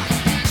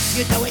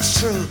 You know it's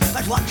true,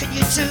 but what can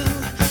you do?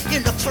 You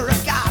look for a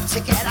gap to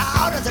get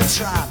out of the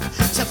trap.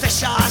 To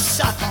fish our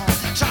circle,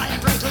 try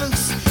and break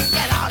loose.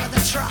 Get out of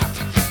the trap,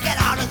 get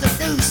out of the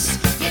noose.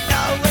 You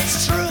know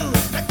it's true,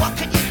 but what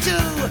can you do?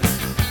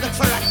 Look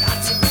for a gap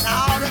to get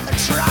out of the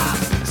trap.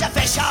 To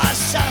fish our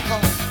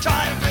circle,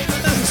 try and break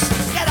loose.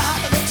 Get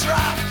out of the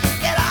trap,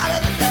 get out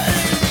of the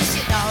noose.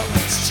 You know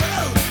it's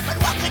true, but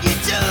what can you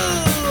do?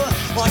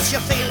 What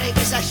you're feeling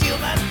is a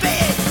human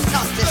being,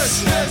 not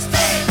this year's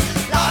thing,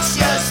 last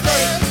year's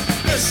thing,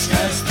 this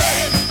year's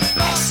thing,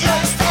 last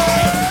year's thing.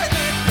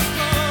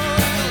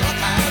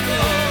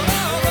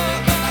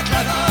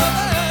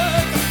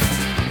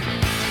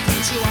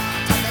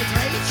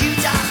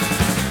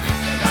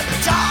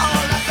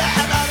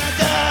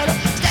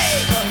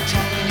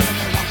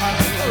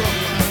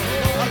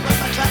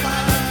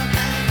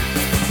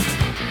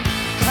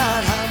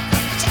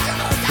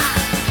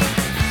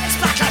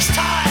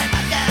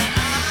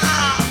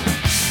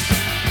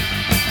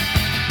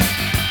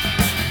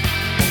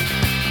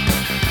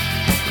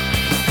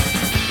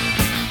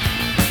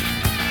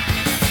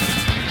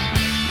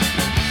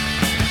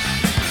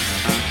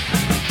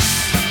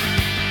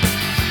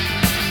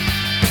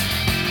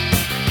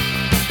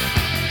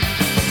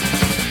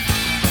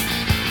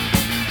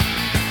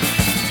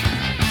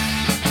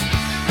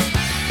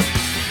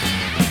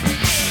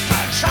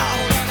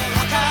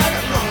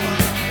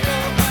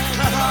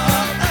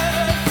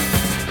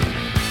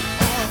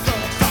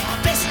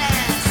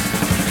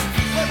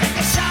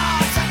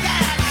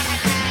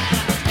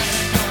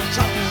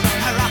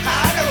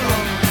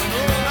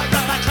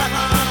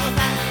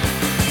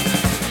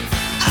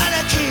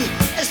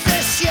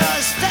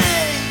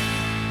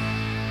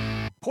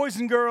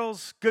 Poison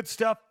Girls, good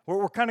stuff.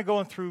 We're kind of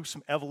going through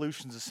some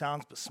evolutions of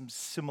sounds, but some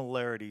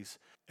similarities.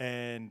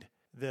 And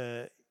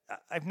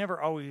I've never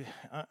always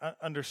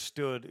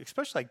understood,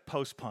 especially like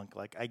post-punk.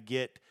 Like I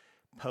get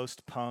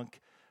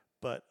post-punk,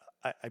 but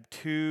I'm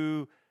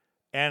too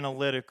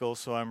analytical,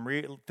 so I'm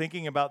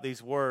thinking about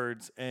these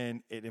words,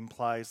 and it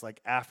implies like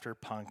after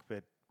punk,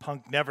 but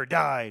punk never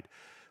died.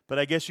 But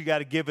I guess you got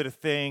to give it a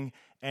thing,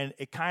 and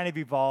it kind of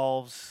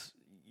evolves,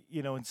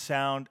 in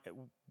sound.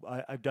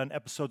 I've done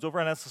episodes over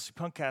on SLC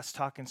Punkcast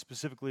talking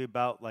specifically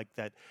about like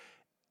that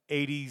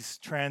 80s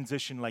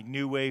transition, like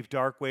new wave,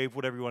 dark wave,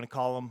 whatever you want to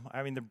call them.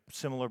 I mean, they're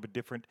similar but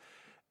different.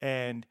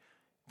 And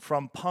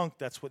from punk,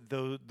 that's what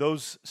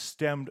those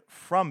stemmed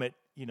from it.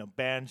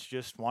 Bands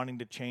just wanting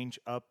to change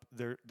up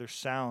their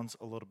sounds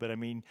a little bit. I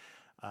mean,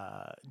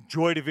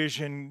 Joy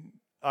Division,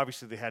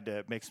 obviously they had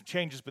to make some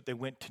changes, but they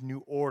went to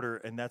New Order,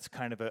 and that's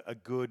kind of a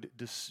good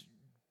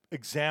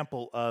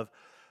example of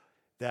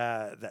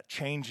that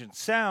change in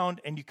sound,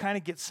 and you kind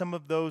of get some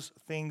of those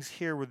things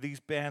here with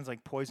these bands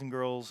like Poison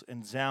Girls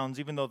and Zounds.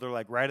 Even though they're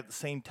like right at the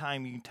same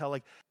time, you can tell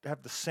like they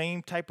have the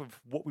same type of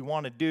what we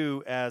want to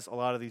do as a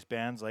lot of these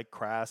bands like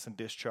Crass and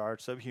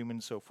Discharge, Subhuman,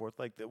 and so forth,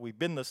 like that we've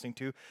been listening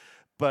to,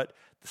 but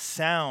the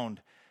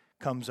sound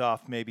comes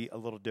off maybe a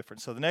little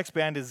different. So the next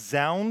band is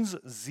Zounds,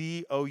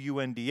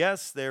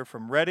 Zounds. They're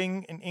from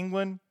Reading in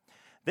England.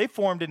 They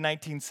formed in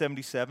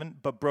 1977,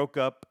 but broke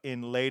up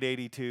in late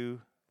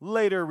 82,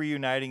 later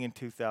reuniting in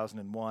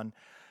 2001.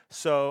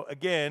 So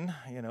again,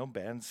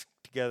 bands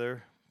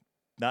together,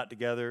 not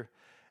together.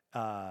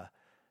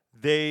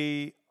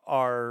 They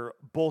are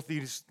both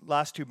these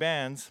last two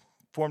bands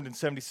formed in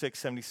 76,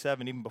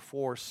 77, even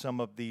before some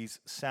of these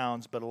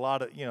sounds. But a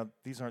lot of,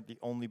 these aren't the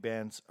only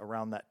bands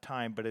around that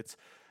time, but it's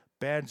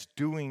bands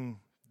doing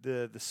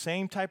the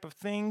same type of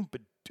thing,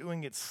 but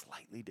doing it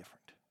slightly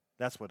different.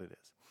 That's what it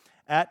is.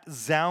 At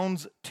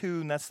Zounds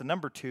 2, and that's the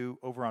number 2,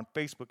 over on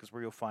Facebook is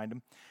where you'll find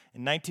them.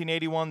 In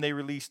 1981, they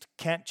released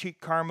Can't Cheat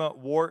Karma,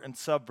 War, and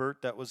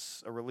Subvert. That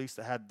was a release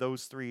that had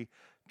those 3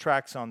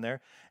 tracks on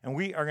there. And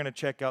we are going to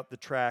check out the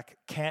track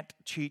Can't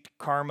Cheat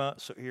Karma.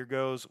 So here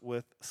goes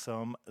with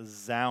some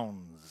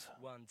Zounds.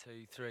 1,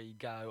 2, 3,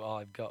 go.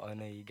 I've got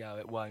an ego,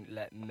 it won't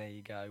let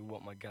me go.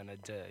 What am I gonna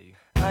do?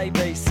 A,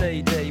 B,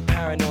 C, D,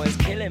 paranoia's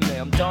killing me.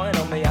 I'm dying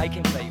on me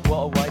aching feet, what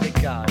a way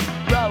to go.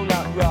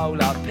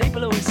 Roll up,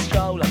 people always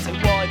stroll up. So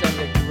why don't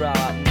you grow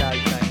up? No,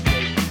 thank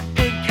you.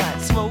 Big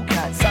cat, small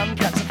cat, some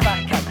cats are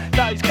fat cats.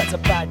 Those cats are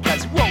bad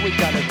cats, what we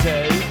gonna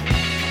do?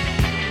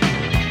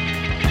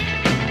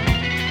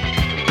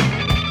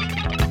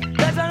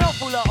 There's an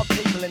awful lot of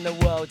people in the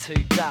world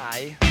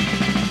today.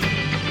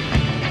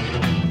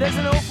 There's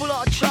an awful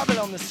lot of trouble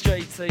on the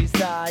streets these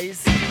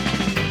days.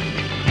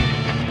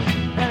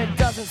 And it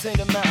doesn't seem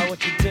to matter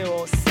what you do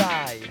or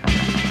say.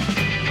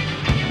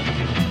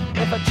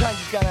 If a change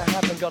is gonna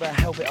happen, gotta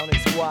help it on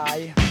its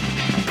way.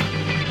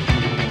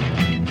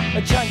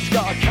 A change has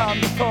gotta come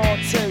before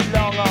too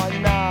long, I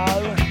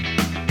know.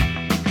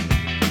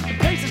 The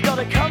peace has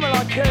gotta come, and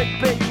I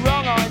could be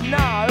wrong, I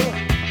know.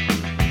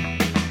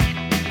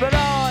 But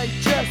I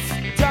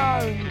just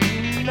don't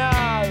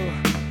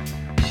know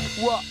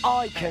what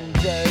I can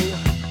do.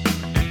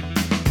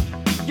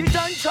 You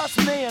don't trust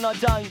me and I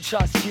don't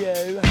trust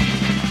you.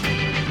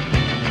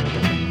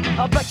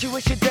 I bet you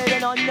wish you did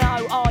and I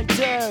know I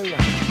do.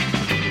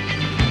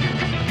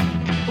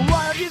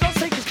 Why have you got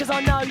secrets? Cause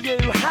I know you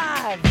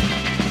have.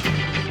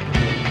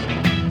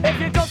 If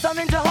you've got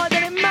something to hide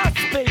then it must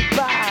be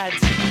bad.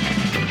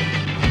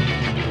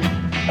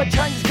 A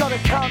change has gotta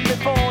come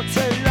before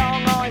too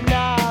long, I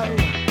know.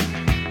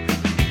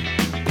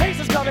 Peace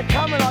has gotta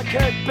come and I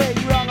could be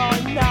wrong, I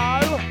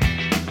know.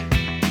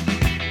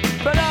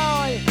 But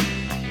I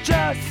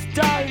just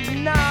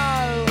don't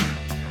know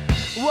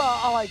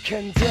what I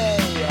can do.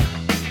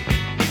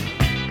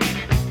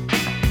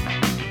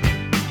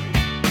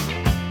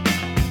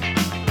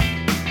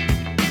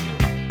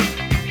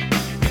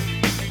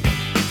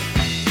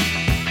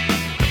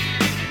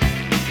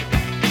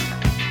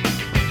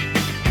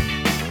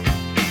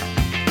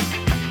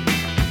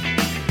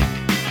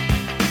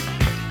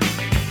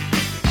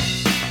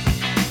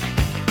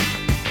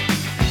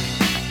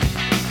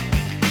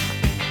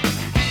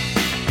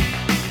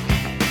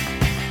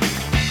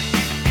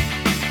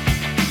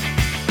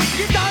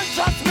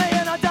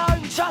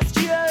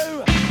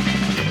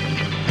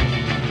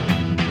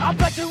 I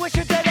bet you wish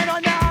you did and I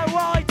know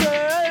I do.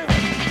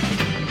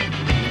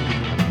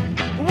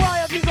 Why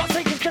have you got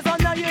secrets? Cause I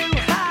know you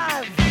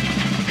have.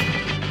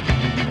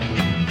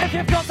 If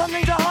you've got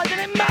something to hide then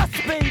it must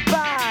be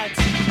bad.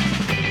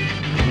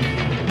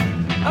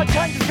 A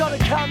change has gotta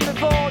come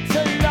before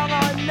too long,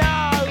 I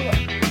know.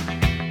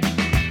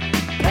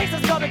 Peace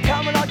has gotta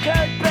come and I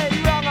could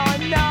be wrong, I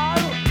know.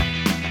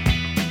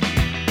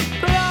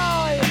 But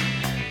I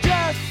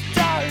just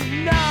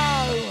don't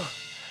know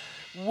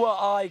what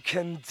I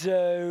can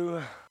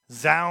do.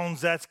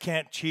 Zounds, that's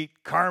Can't Cheat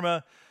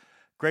Karma.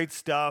 Great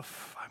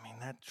stuff. I mean,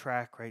 that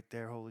track right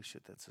there, holy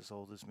shit, that's as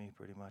old as me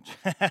pretty much.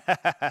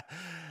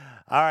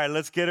 All right,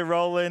 let's get it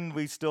rolling.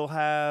 We still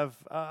have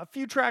a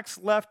few tracks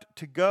left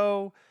to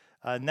go.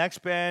 Next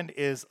band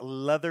is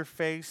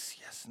Leatherface.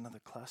 Yes, another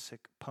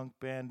classic punk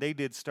band. They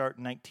did start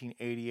in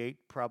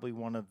 1988, probably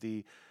one of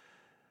the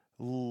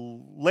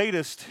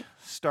latest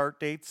start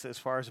dates as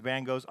far as the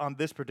band goes on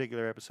this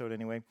particular episode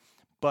anyway.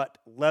 But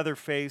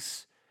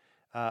Leatherface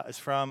is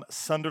from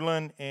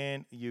Sunderland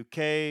in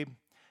UK.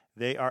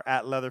 They are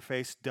at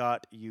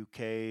leatherface.uk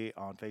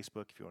on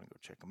Facebook if you want to go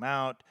check them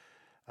out.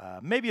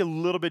 Maybe a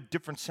little bit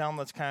different sound.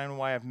 That's kind of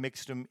why I've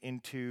mixed them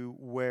into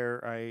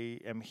where I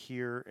am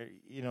here,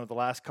 the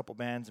last couple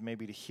bands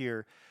maybe to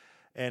here.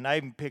 And I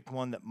even picked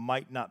one that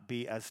might not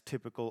be as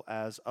typical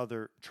as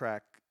other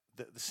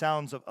the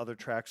sounds of other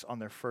tracks on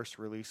their first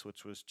release,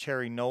 which was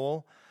Cherry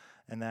Knoll.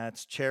 And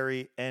that's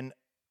Cherry Knowle.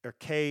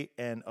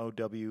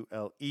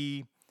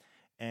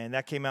 And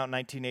that came out in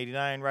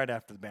 1989, right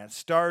after the band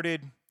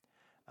started.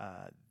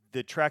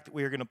 The track that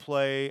we are going to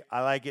play,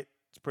 I like it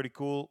It's pretty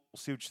cool. We'll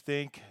see what you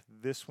think.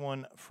 This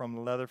one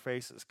from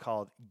Leatherface is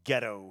called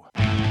Ghetto.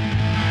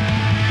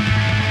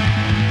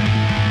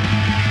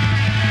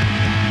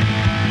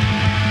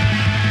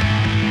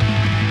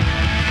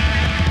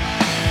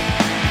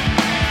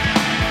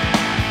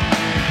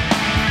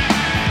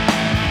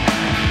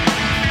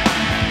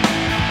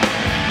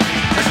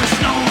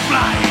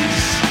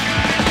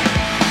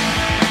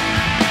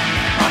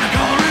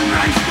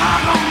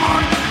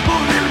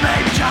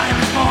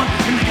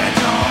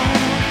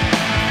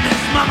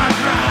 Mama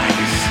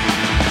cries,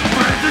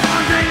 but if there's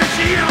one thing that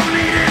she don't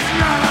need, it's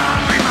not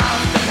hungry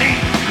mouth to feed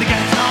the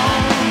ghetto.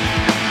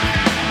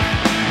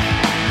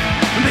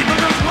 And people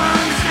don't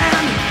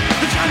understand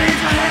the Chinese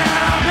are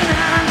head up in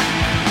hand.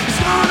 It's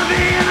gonna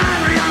be an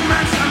angry young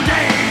man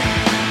someday.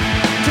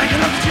 Take a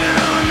look at you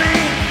and me,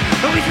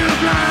 are we too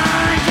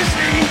blind to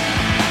see?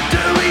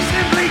 Do we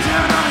simply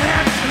turn our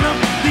heads and look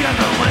the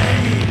other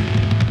way?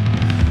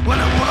 When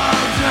the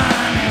world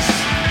turns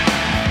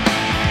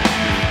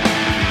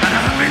and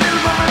a hungry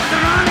little boy with a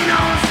runny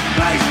nose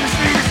plays in the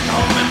street, it's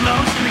holding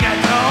blows in the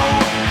ghetto.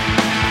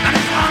 And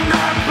his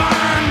hunger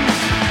burns.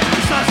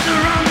 He starts to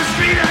roam the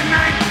street at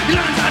night. He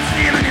learns how to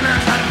steal and he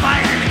learns how to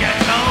fight in the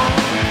ghetto.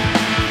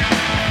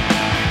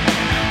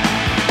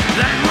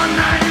 Then one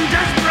night in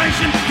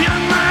desperation, the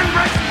young man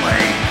breaks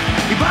away.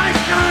 He buys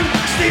a gun,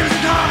 steals a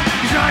car.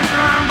 He drives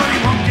around but he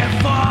won't get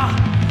far.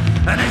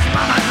 And his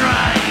mama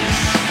cries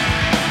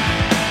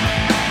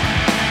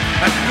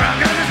as the crowd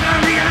gathers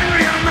round the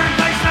angry young man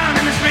face down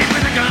in the street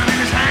with a gun in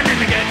his hand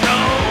in the ghetto.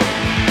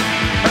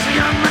 As the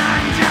young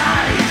man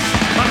dies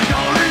on a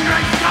golden gray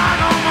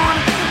Chicago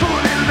morning, a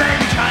poor little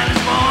baby child is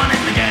born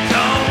in the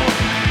ghetto.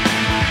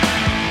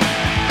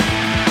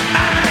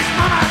 And his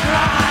mama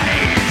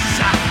cries.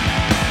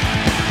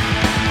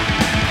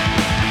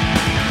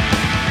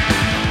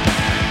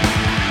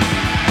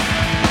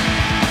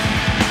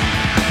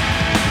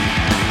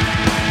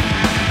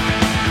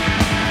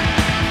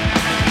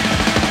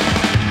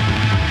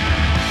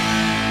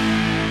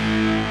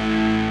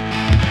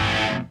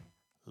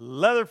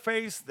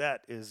 Leatherface,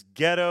 that is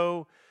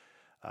Ghetto.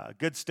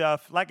 Good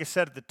stuff. Like I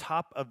said at the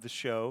top of the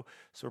show,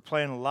 so we're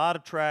playing a lot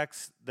of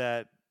tracks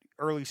that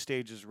early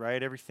stages,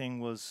 right?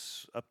 Everything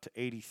was up to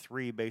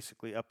 83,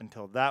 basically, up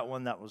until that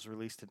one. That was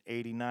released in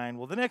 89.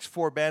 Well, the next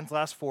four bands,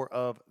 last four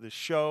of the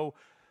show,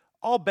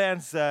 all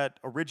bands that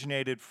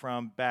originated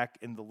from back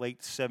in the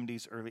late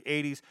 70s, early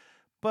 80s,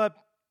 but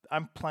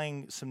I'm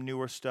playing some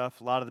newer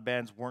stuff. A lot of the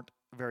bands weren't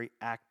very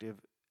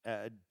active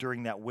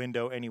during that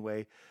window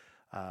anyway.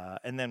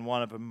 And then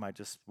one of them, I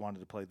just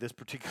wanted to play this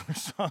particular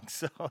song,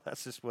 so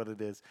that's just what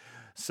it is.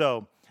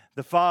 So,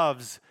 the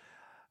POWWs,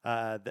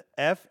 the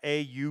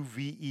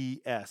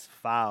F-A-U-V-E-S,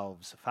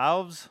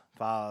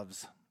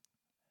 POWWs.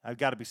 I've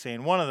got to be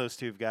saying one of those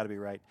two have got to be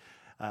right.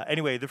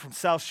 Anyway, they're from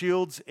South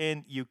Shields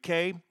in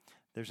UK.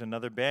 There's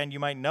another band you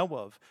might know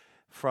of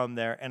from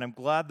there, and I'm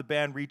glad the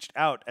band reached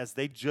out as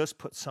they just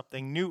put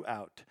something new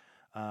out.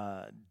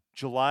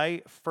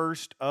 July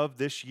 1st of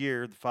this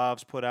year, the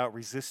POWWs put out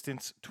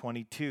Resistance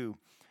 22.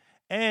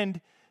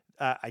 And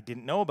I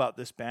didn't know about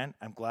this band.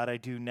 I'm glad I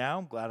do now.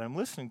 I'm glad I'm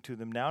listening to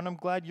them now. And I'm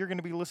glad you're going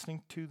to be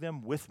listening to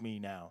them with me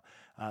now.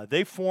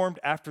 They formed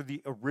after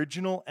the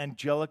original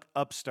Angelic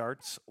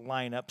Upstarts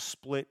lineup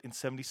split in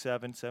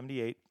 77,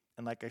 78.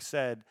 And like I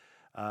said,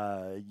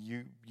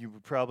 you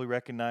would probably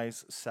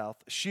recognize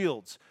South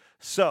Shields.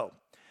 So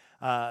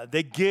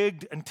they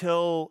gigged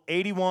until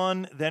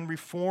 81, then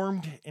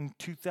reformed in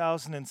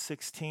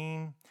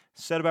 2016,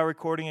 set about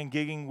recording and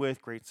gigging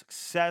with great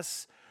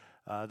success.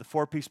 The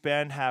four-piece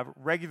band have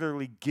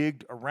regularly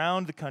gigged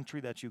around the country,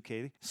 that's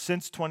UK,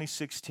 since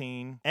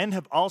 2016, and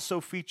have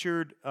also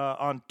featured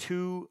on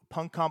two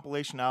punk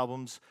compilation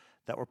albums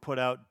that were put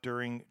out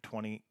during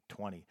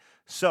 2020.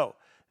 So,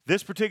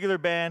 this particular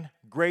band,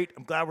 great.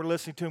 I'm glad we're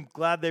listening to them.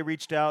 Glad they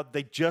reached out.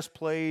 They just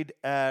played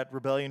at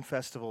Rebellion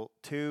Festival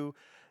 2.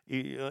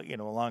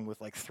 Along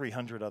with like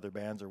 300 other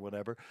bands or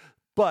whatever.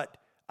 But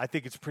I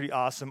think it's pretty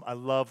awesome. I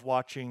love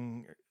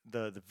watching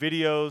the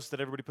videos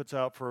that everybody puts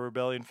out for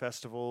Rebellion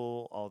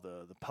Festival, all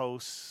the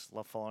posts,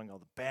 love following all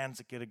the bands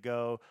that get to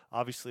go.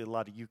 Obviously, a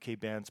lot of UK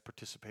bands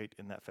participate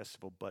in that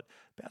festival, but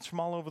bands from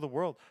all over the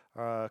world.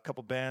 A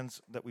couple bands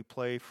that we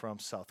play from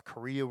South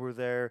Korea were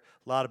there.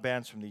 A lot of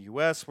bands from the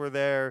US were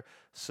there.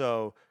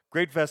 So,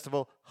 great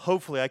festival.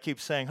 Hopefully, I keep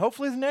saying,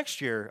 hopefully the next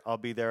year I'll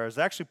be there. I was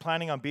actually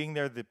planning on being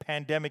there the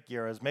pandemic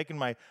year. I was making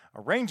my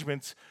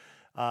arrangements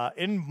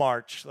in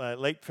March,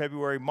 late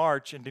February,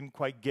 March, and didn't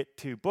quite get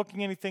to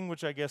booking anything,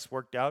 which I guess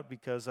worked out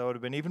because I would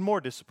have been even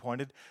more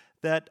disappointed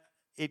that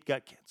it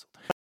got canceled.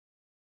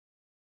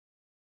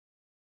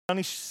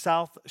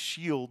 South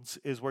Shields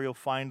is where you'll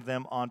find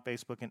them on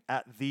Facebook and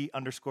at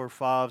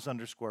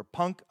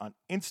 _POWWs_punk on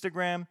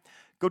Instagram.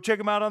 Go check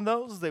them out on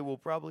those. They will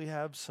probably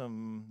have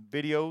some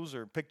videos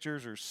or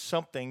pictures or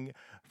something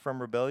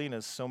from Rebellion,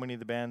 as so many of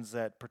the bands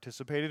that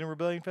participated in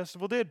Rebellion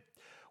Festival did.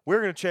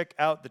 We're going to check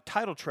out the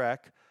title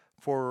track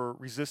for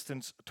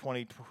Resistance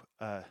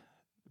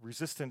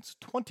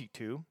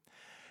 22,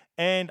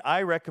 And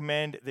I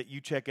recommend that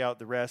you check out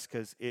the rest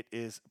because it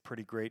is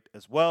pretty great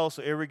as well.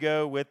 So here we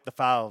go with the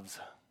POWWs.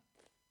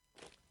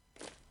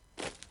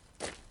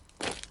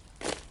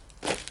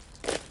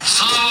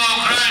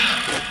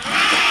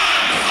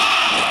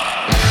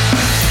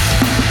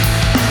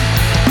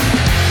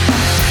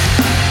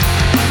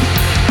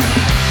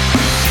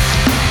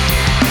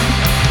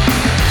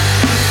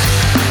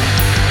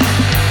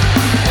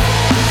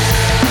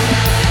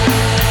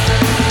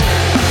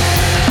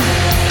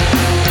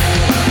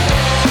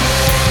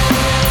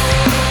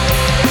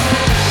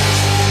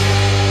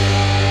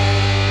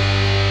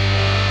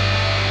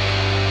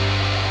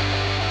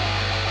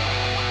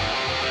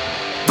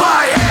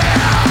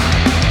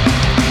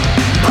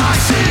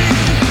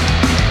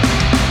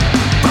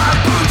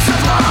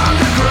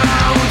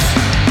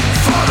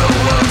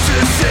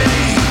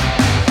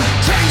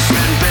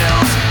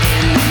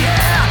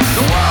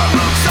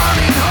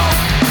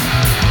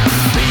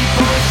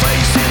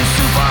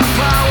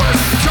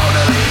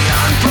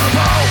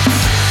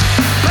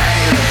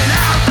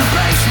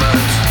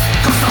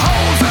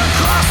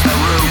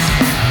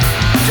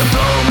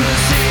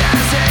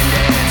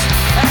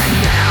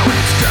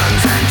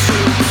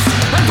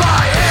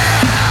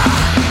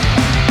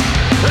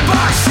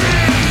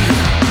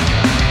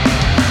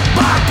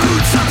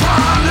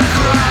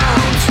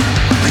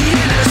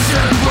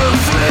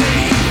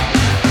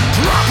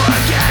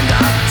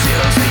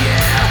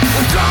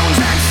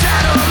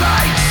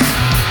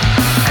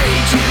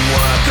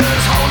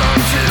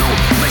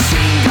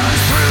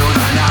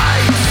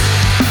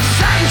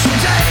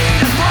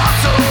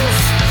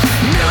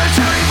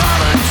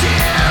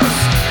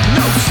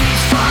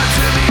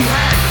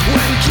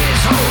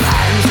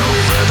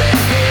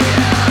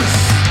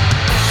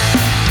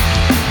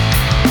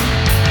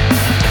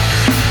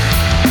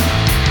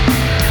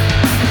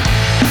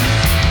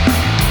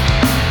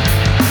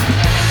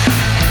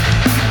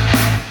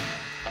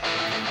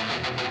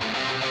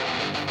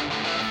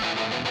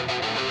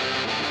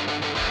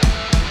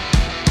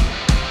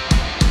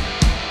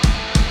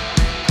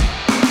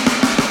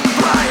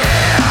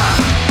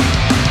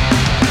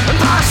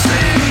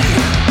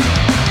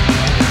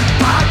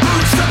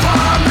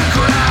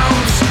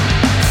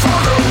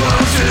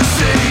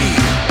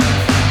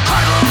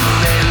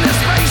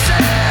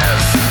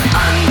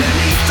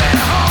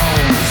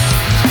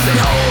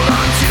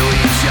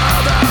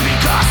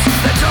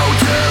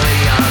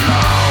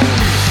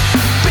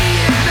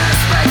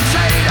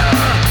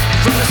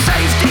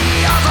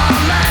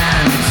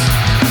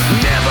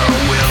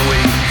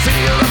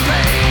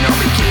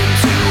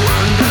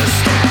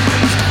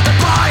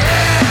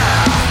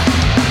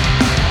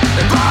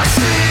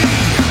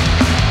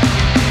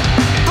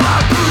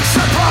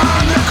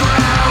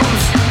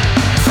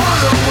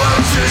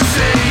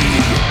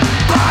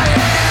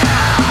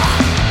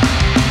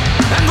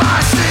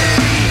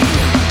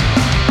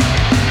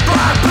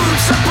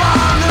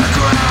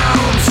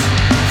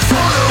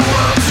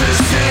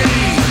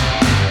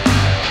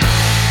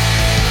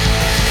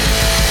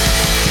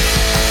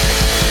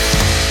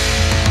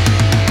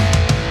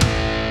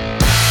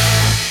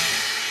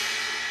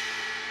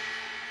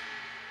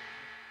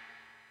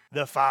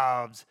 The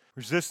POWWs.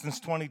 Resistance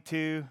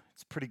 22.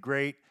 It's pretty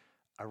great.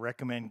 I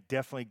recommend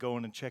definitely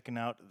going and checking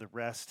out the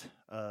rest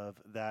of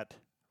that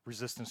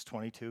Resistance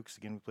 22, because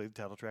again, we played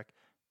the title track.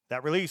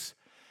 That release.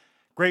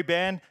 Great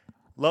band.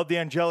 Love the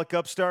Angelic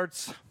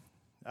Upstarts.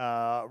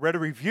 Read a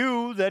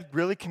review that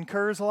really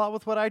concurs a lot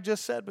with what I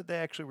just said, but they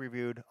actually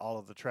reviewed all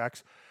of the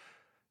tracks.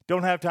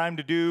 Don't have time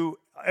to do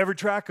every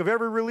track of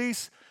every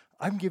release.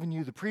 I'm giving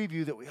you the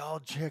preview that we all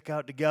check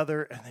out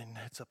together, and then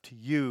it's up to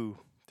you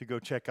to go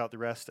check out the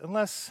rest,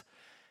 unless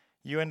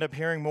you end up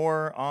hearing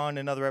more on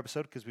another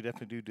episode, because we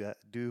definitely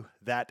do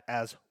that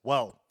as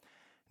well.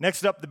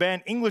 Next up, the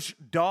band English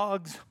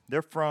Dogs.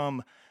 They're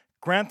from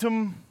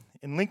Grantham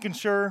in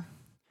Lincolnshire.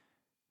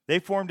 They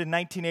formed in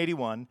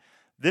 1981.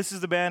 This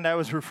is the band I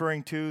was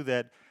referring to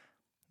that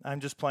I'm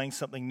just playing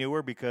something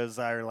newer because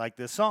I like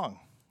this song.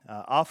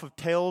 Off of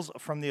Tales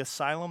from the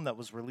Asylum that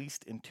was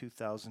released in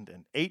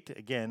 2008.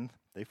 Again,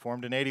 they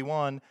formed in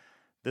 81.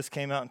 This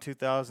came out in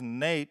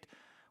 2008.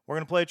 We're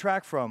going to play a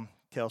track from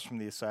Tales from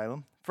the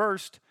Asylum.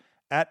 First,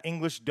 at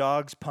English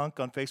Dogs Punk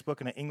on Facebook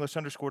and at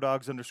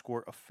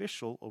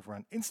English_Dogs_official over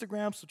on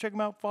Instagram. So check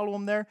them out, follow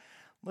them there.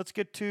 Let's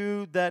get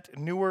to that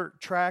newer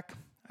track.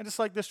 I just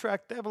like this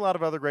track. They have a lot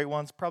of other great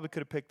ones. Probably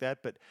could have picked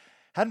that, but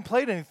hadn't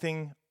played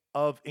anything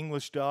of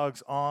English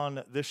Dogs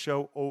on this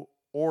show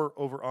or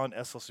over on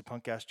SLC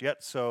Punkcast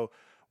yet. So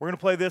we're going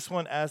to play this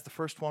one as the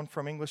first one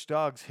from English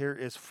Dogs. Here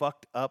is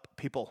Fucked Up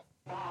People.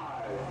 5,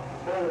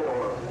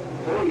 4,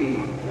 3,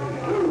 2,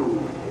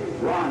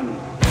 1.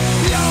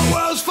 Your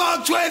world's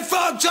fucked with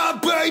fucked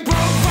up people,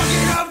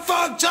 fucking up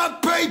fucked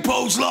up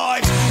people's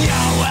lives.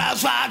 Your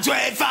world's fucked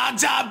with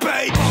fucked up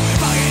people,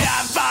 fucking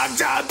up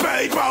fucked up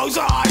people's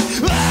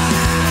lives. The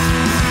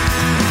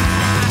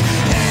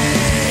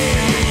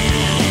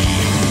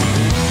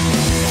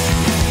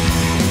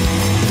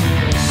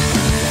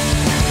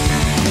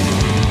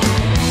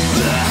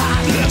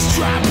handless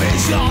trap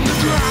is on the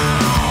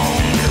ground.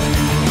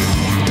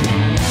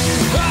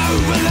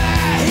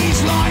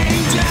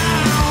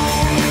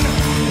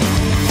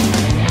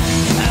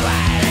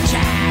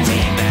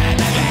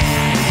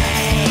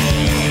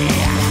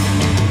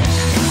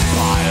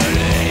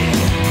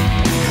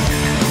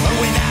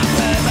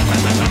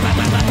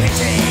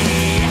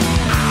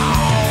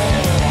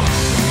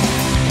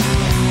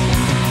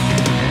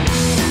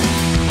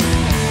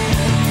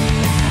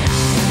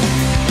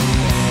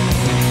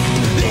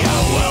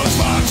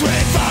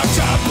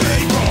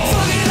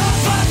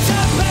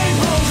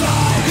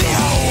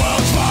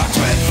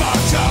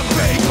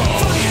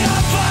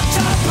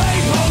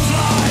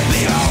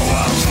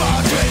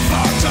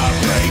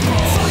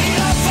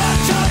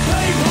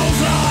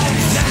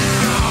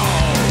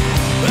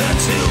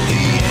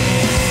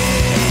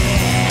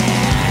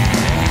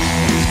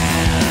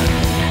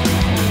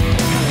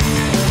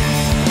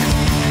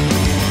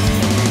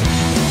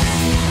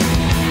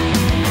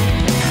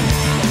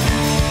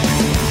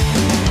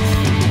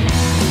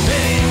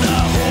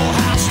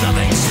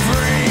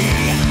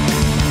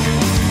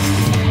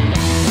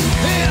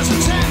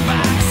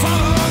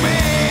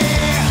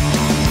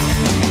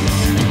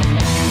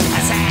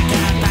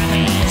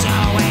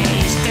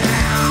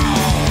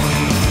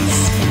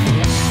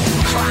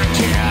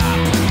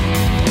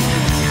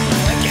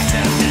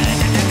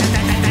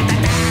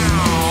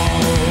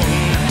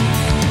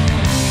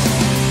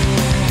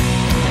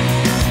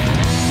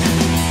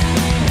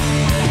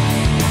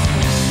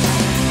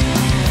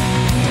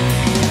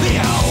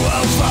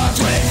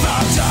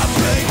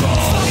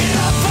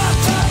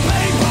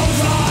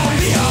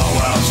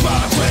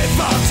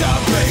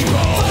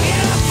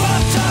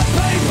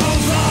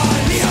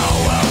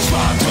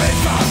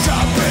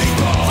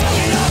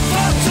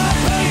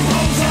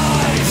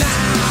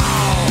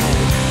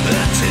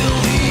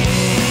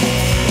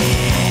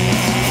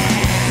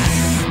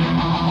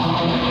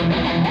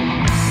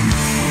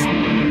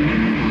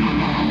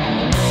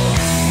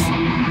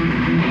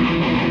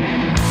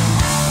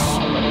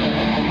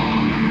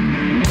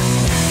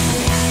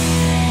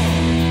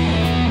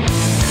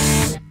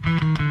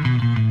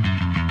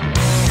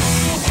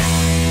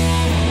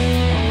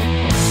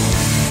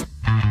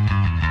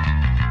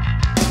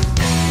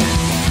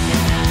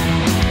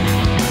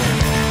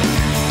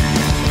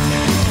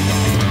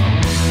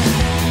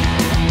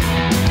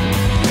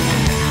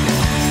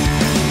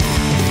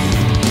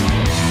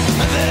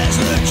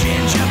 the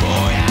ginger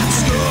boy at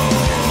school.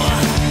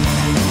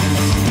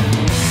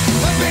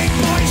 The big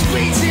boys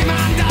beat him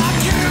and are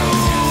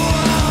cool.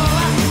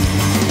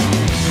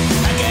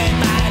 Again,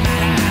 my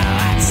matter,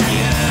 what's the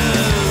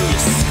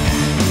use?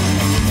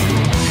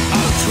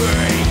 Oh,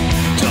 tree,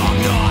 dark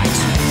night,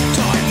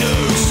 tight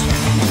news.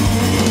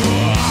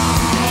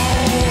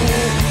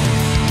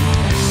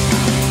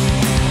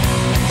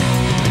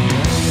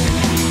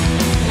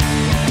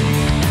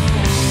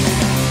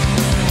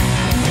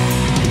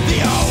 The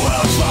whole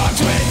world's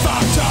fucked with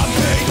fucked up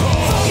people.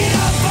 Fucking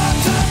up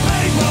fucked up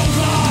people's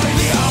lives.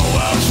 The whole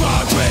world's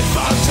fucked with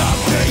fucked up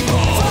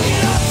people.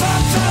 Fucking up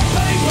fucked up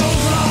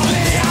people's lives.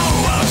 The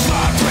whole world's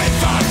fucked with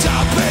fucked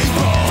up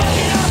people.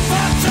 Fucking up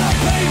fucked up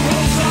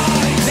people's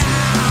lives.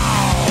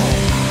 Now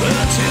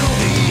until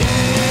the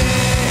end.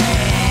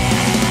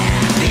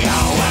 The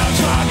whole world's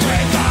fucked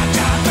with fucked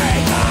up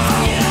people.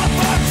 Fucking up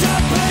fucked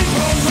up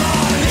people's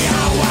lives. The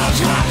whole world's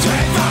fucked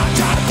with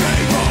fucked up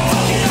people.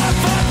 Fucking up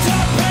fucked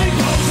up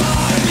people's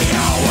lives. The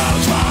whole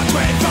world's fucked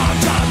with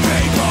fucked up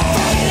people.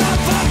 Fucking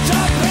up fucked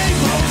up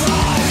people's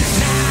lives.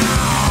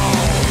 Now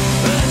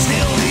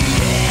until the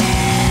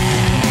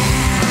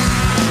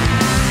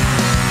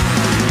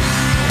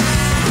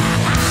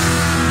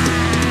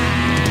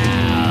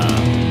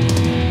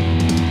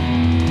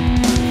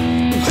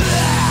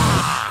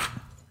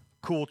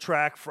Cool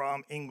track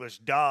from English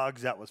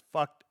Dogs. That was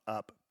Fucked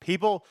Up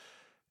People.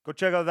 Go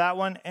check out that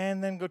one,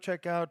 and then go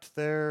check out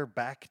their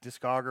back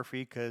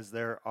discography, because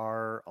there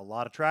are a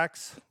lot of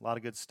tracks, a lot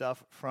of good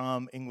stuff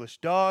from English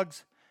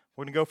Dogs.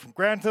 We're going to go from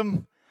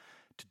Grantham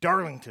to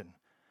Darlington.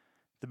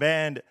 The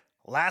band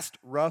Last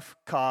Rough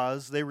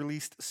Cause, they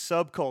released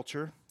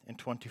Subculture in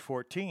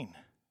 2014.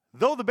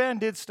 Though the band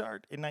did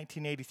start in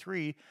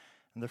 1983,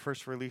 and their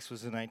first release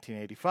was in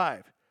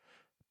 1985.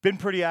 Been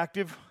pretty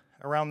active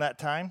around that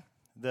time,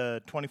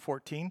 the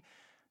 2014.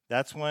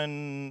 That's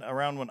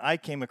around when I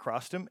came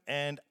across them,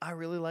 and I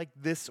really like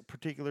this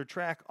particular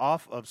track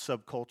off of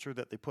Subculture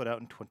that they put out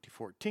in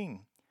 2014.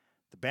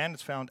 The band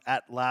is found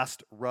at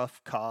Last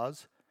Rough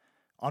Cause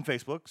on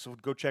Facebook, so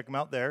go check them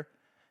out there.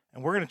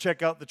 And we're going to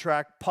check out the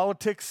track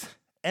Politics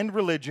and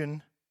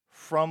Religion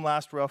from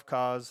Last Rough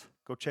Cause.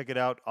 Go check it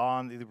out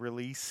on the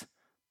release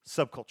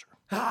Subculture.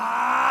 we've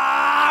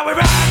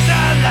had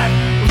the left,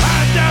 we've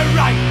had the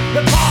right.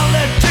 The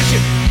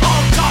politicians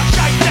all talk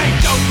shite, they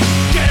don't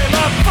give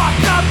a fuck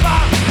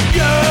about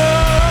you.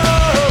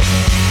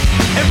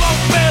 It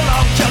won't be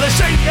long till they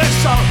sing this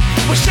song.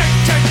 We'll sing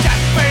to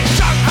death, be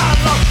sung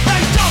along.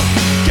 They don't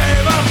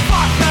give a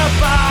fuck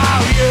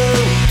about you.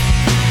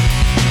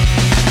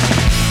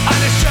 And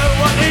it's true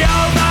what the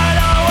old man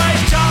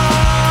always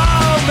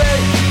told me.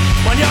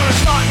 When you're a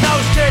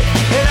snot-nosed kid,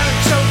 it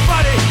ain't so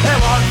funny. They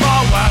want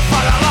more work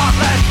for a lot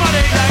less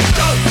money. They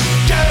don't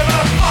give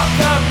a fuck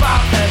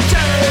about the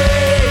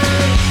team.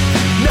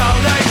 No,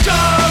 they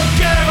don't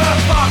give a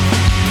fuck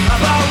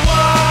about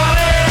what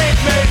it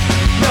means.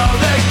 No,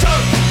 they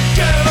don't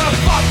give a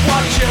fuck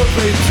what you've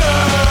been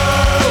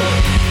through.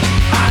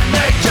 And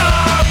they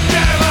don't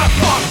give a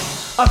fuck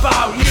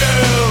about you.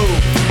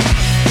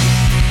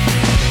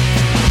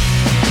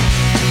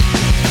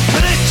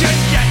 Religion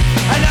yet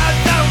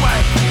another way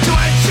to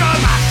ensure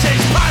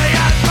masses money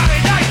and money.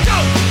 They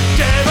don't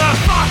give a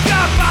fuck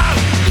about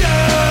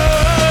you.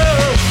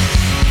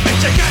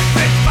 It's a get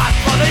rich fast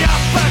for the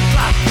upper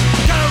class.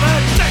 Come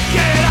and stick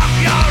it up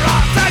your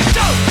ass. They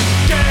don't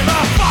give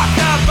a fuck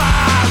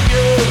about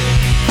you.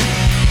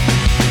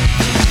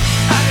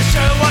 And it's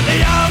true what the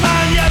old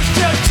man used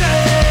to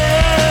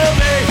tell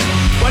me.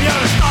 When you're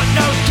a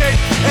snot-nosed kid,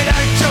 it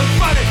ain't so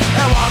funny.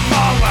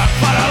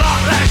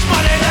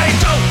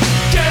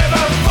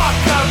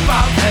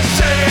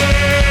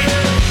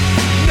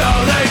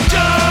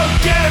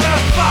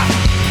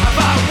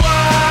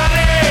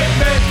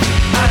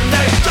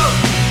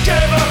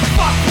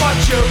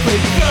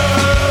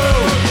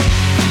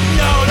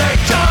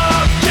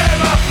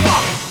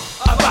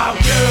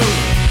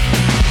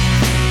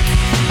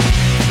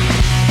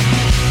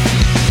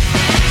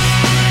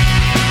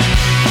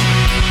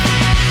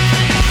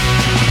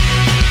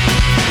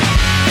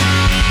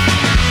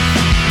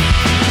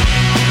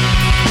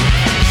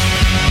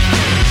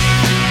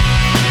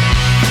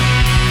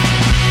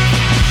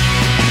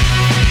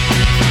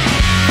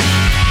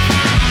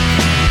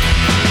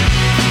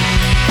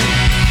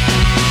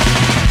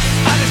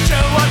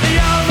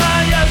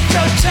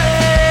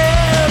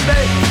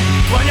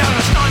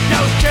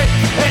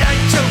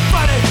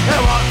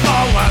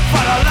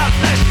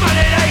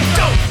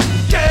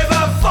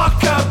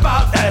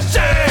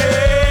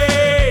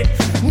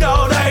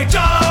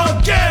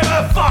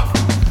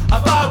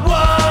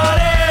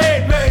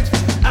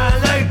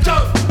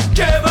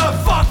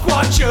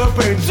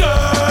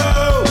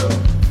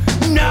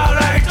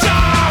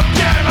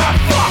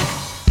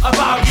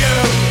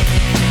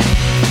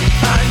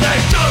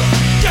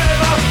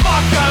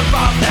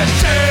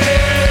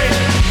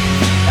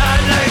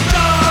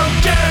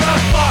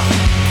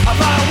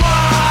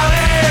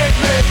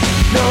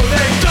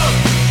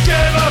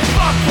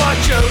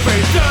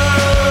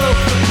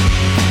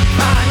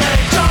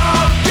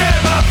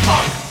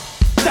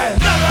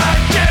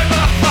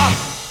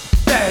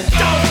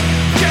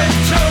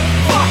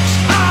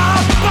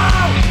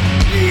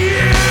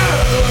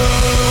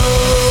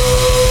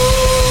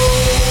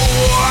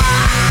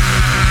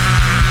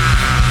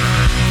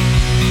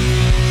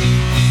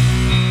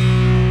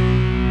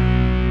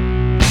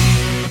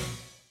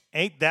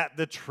 Ain't That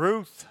the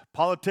Truth?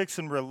 Politics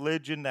and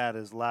Religion, that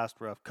is Last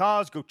Rough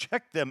Cause. Go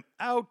check them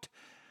out.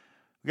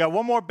 We got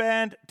one more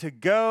band to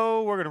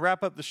go. We're going to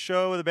wrap up the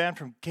show with a band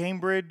from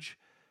Cambridge.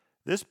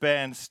 This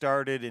band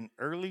started in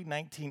early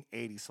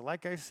 1980. So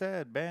like I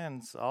said,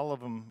 bands, all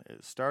of them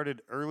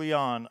started early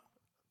on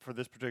for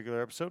this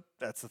particular episode.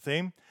 That's the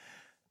theme.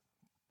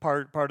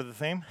 Part of the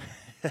theme.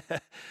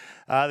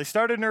 They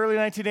started in early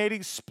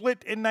 1980,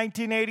 split in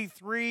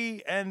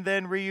 1983, and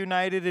then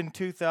reunited in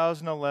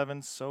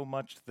 2011. So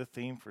much the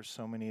theme for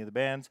so many of the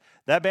bands.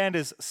 That band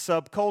is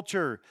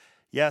Subculture.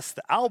 Yes,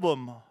 the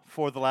album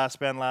for the last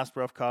band, Last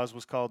Rough Cause,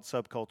 was called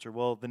Subculture.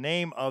 Well, the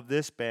name of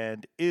this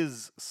band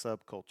is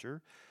Subculture.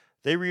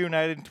 They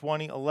reunited in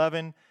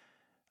 2011.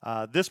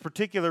 This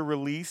particular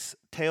release,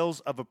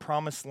 Tales of a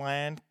Promised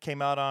Land,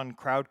 came out on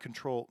Crowd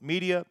Control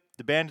Media.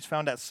 The band is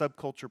found at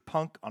Subculture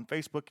Punk on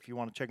Facebook. If you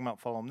want to check them out,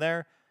 follow them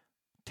there.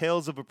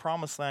 Tales of a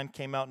Promised Land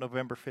came out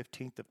November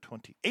 15th of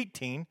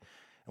 2018.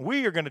 And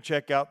we are going to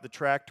check out the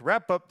track to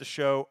wrap up the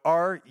show,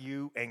 Are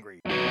You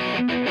Angry?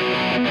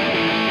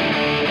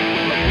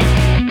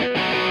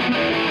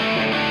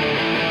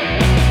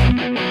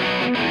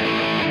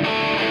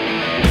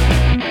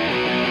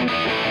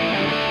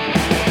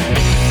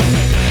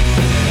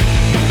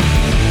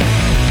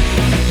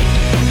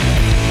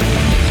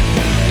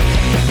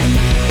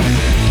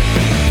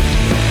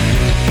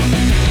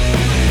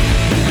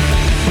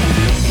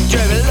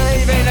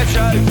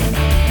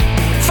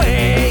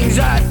 Things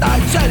that they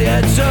tell you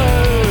to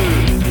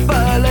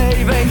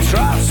believe in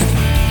trust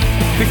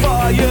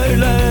before you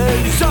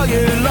lose all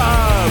you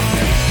love.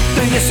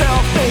 Do you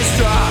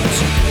self-destruct?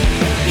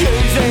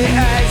 Use it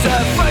as a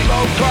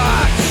feeble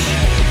crutch.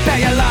 Now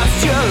you lost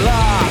your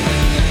love.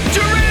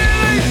 Do you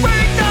really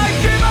think they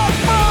give a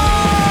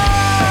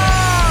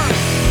fuck?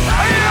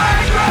 Are you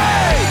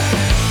angry?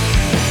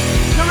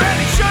 You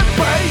really should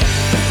be.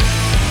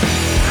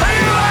 Are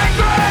you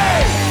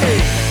angry?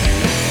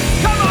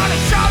 Come on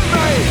and show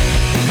me!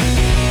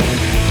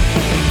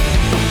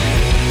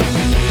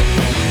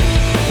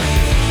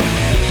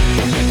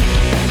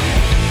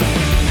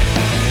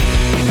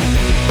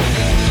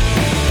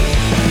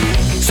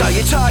 So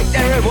you take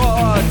their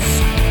rewards,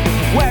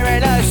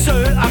 wearing a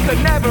suit I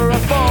could never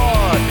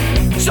afford.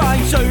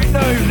 Same suit,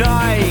 new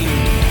name.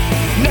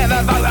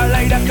 Never vote a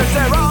leader cause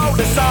they're all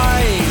the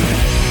same.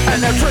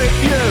 And they'll trip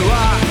you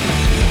up,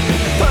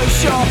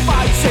 push your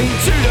face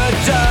into the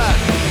dirt.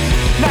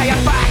 Now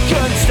you're back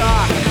and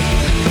stuck.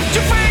 Do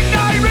you think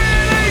they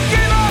really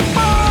give a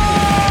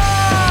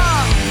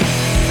fuck?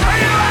 Are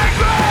you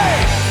angry?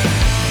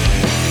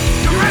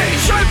 You really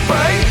should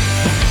be.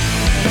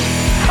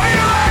 Are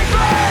you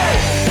angry?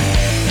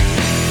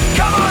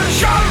 Come on and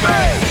show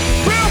me.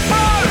 Real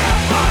fun,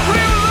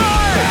 real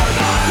life,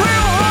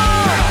 real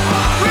heart,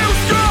 real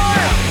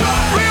strife,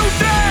 real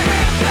death,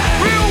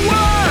 real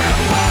work,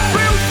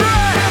 real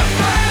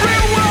strength,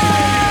 real world.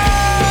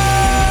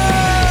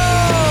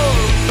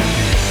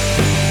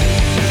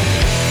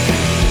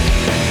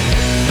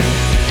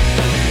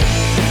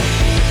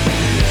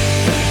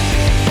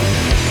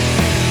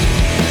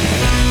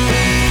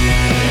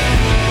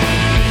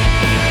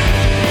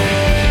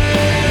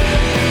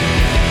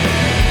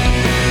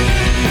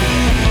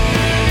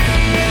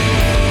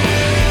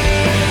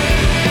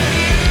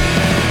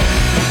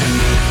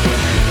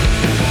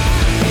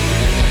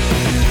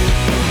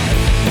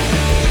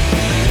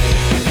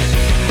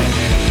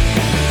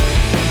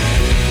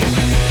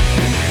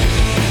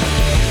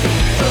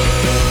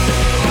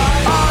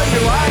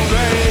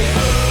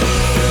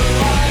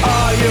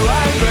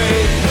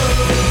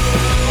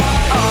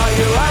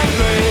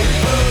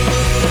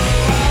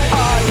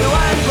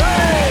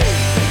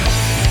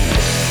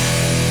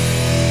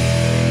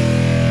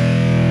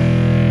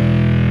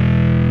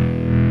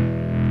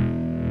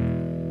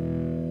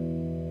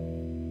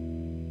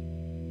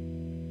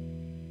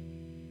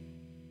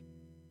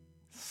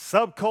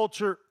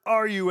 Subculture,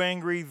 Are You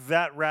Angry?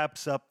 That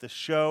wraps up the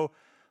show.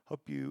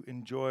 Hope you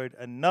enjoyed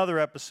another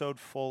episode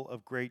full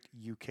of great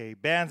UK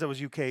bands. That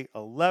was UK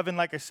 11.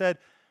 Like I said,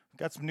 we've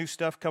got some new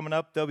stuff coming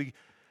up. They'll be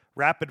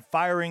rapid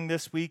firing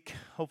this week.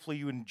 Hopefully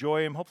you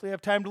enjoy them. Hopefully you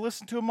have time to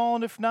listen to them all.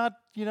 And if not,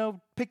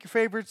 pick your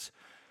favorites.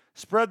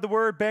 Spread the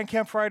word.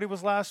 Bandcamp Friday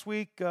was last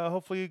week.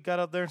 Hopefully you got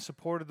out there and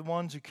supported the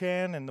ones you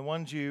can and the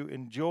ones you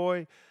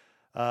enjoy.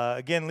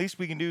 Again, least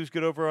we can do is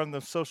get over on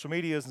the social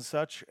medias and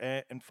such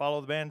and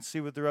follow the band,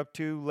 see what they're up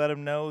to, let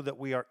them know that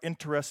we are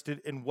interested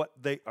in what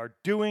they are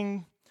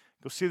doing.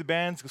 Go see the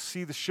bands, go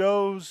see the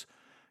shows,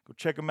 go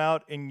check them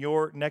out in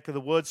your neck of the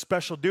woods.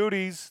 Special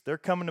duties, they're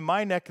coming to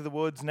my neck of the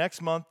woods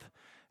next month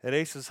at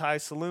Ace's High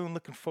Saloon.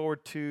 Looking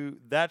forward to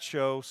that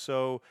show.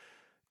 So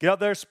get out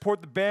there,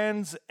 support the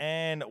bands,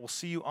 and we'll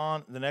see you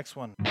on the next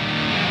one.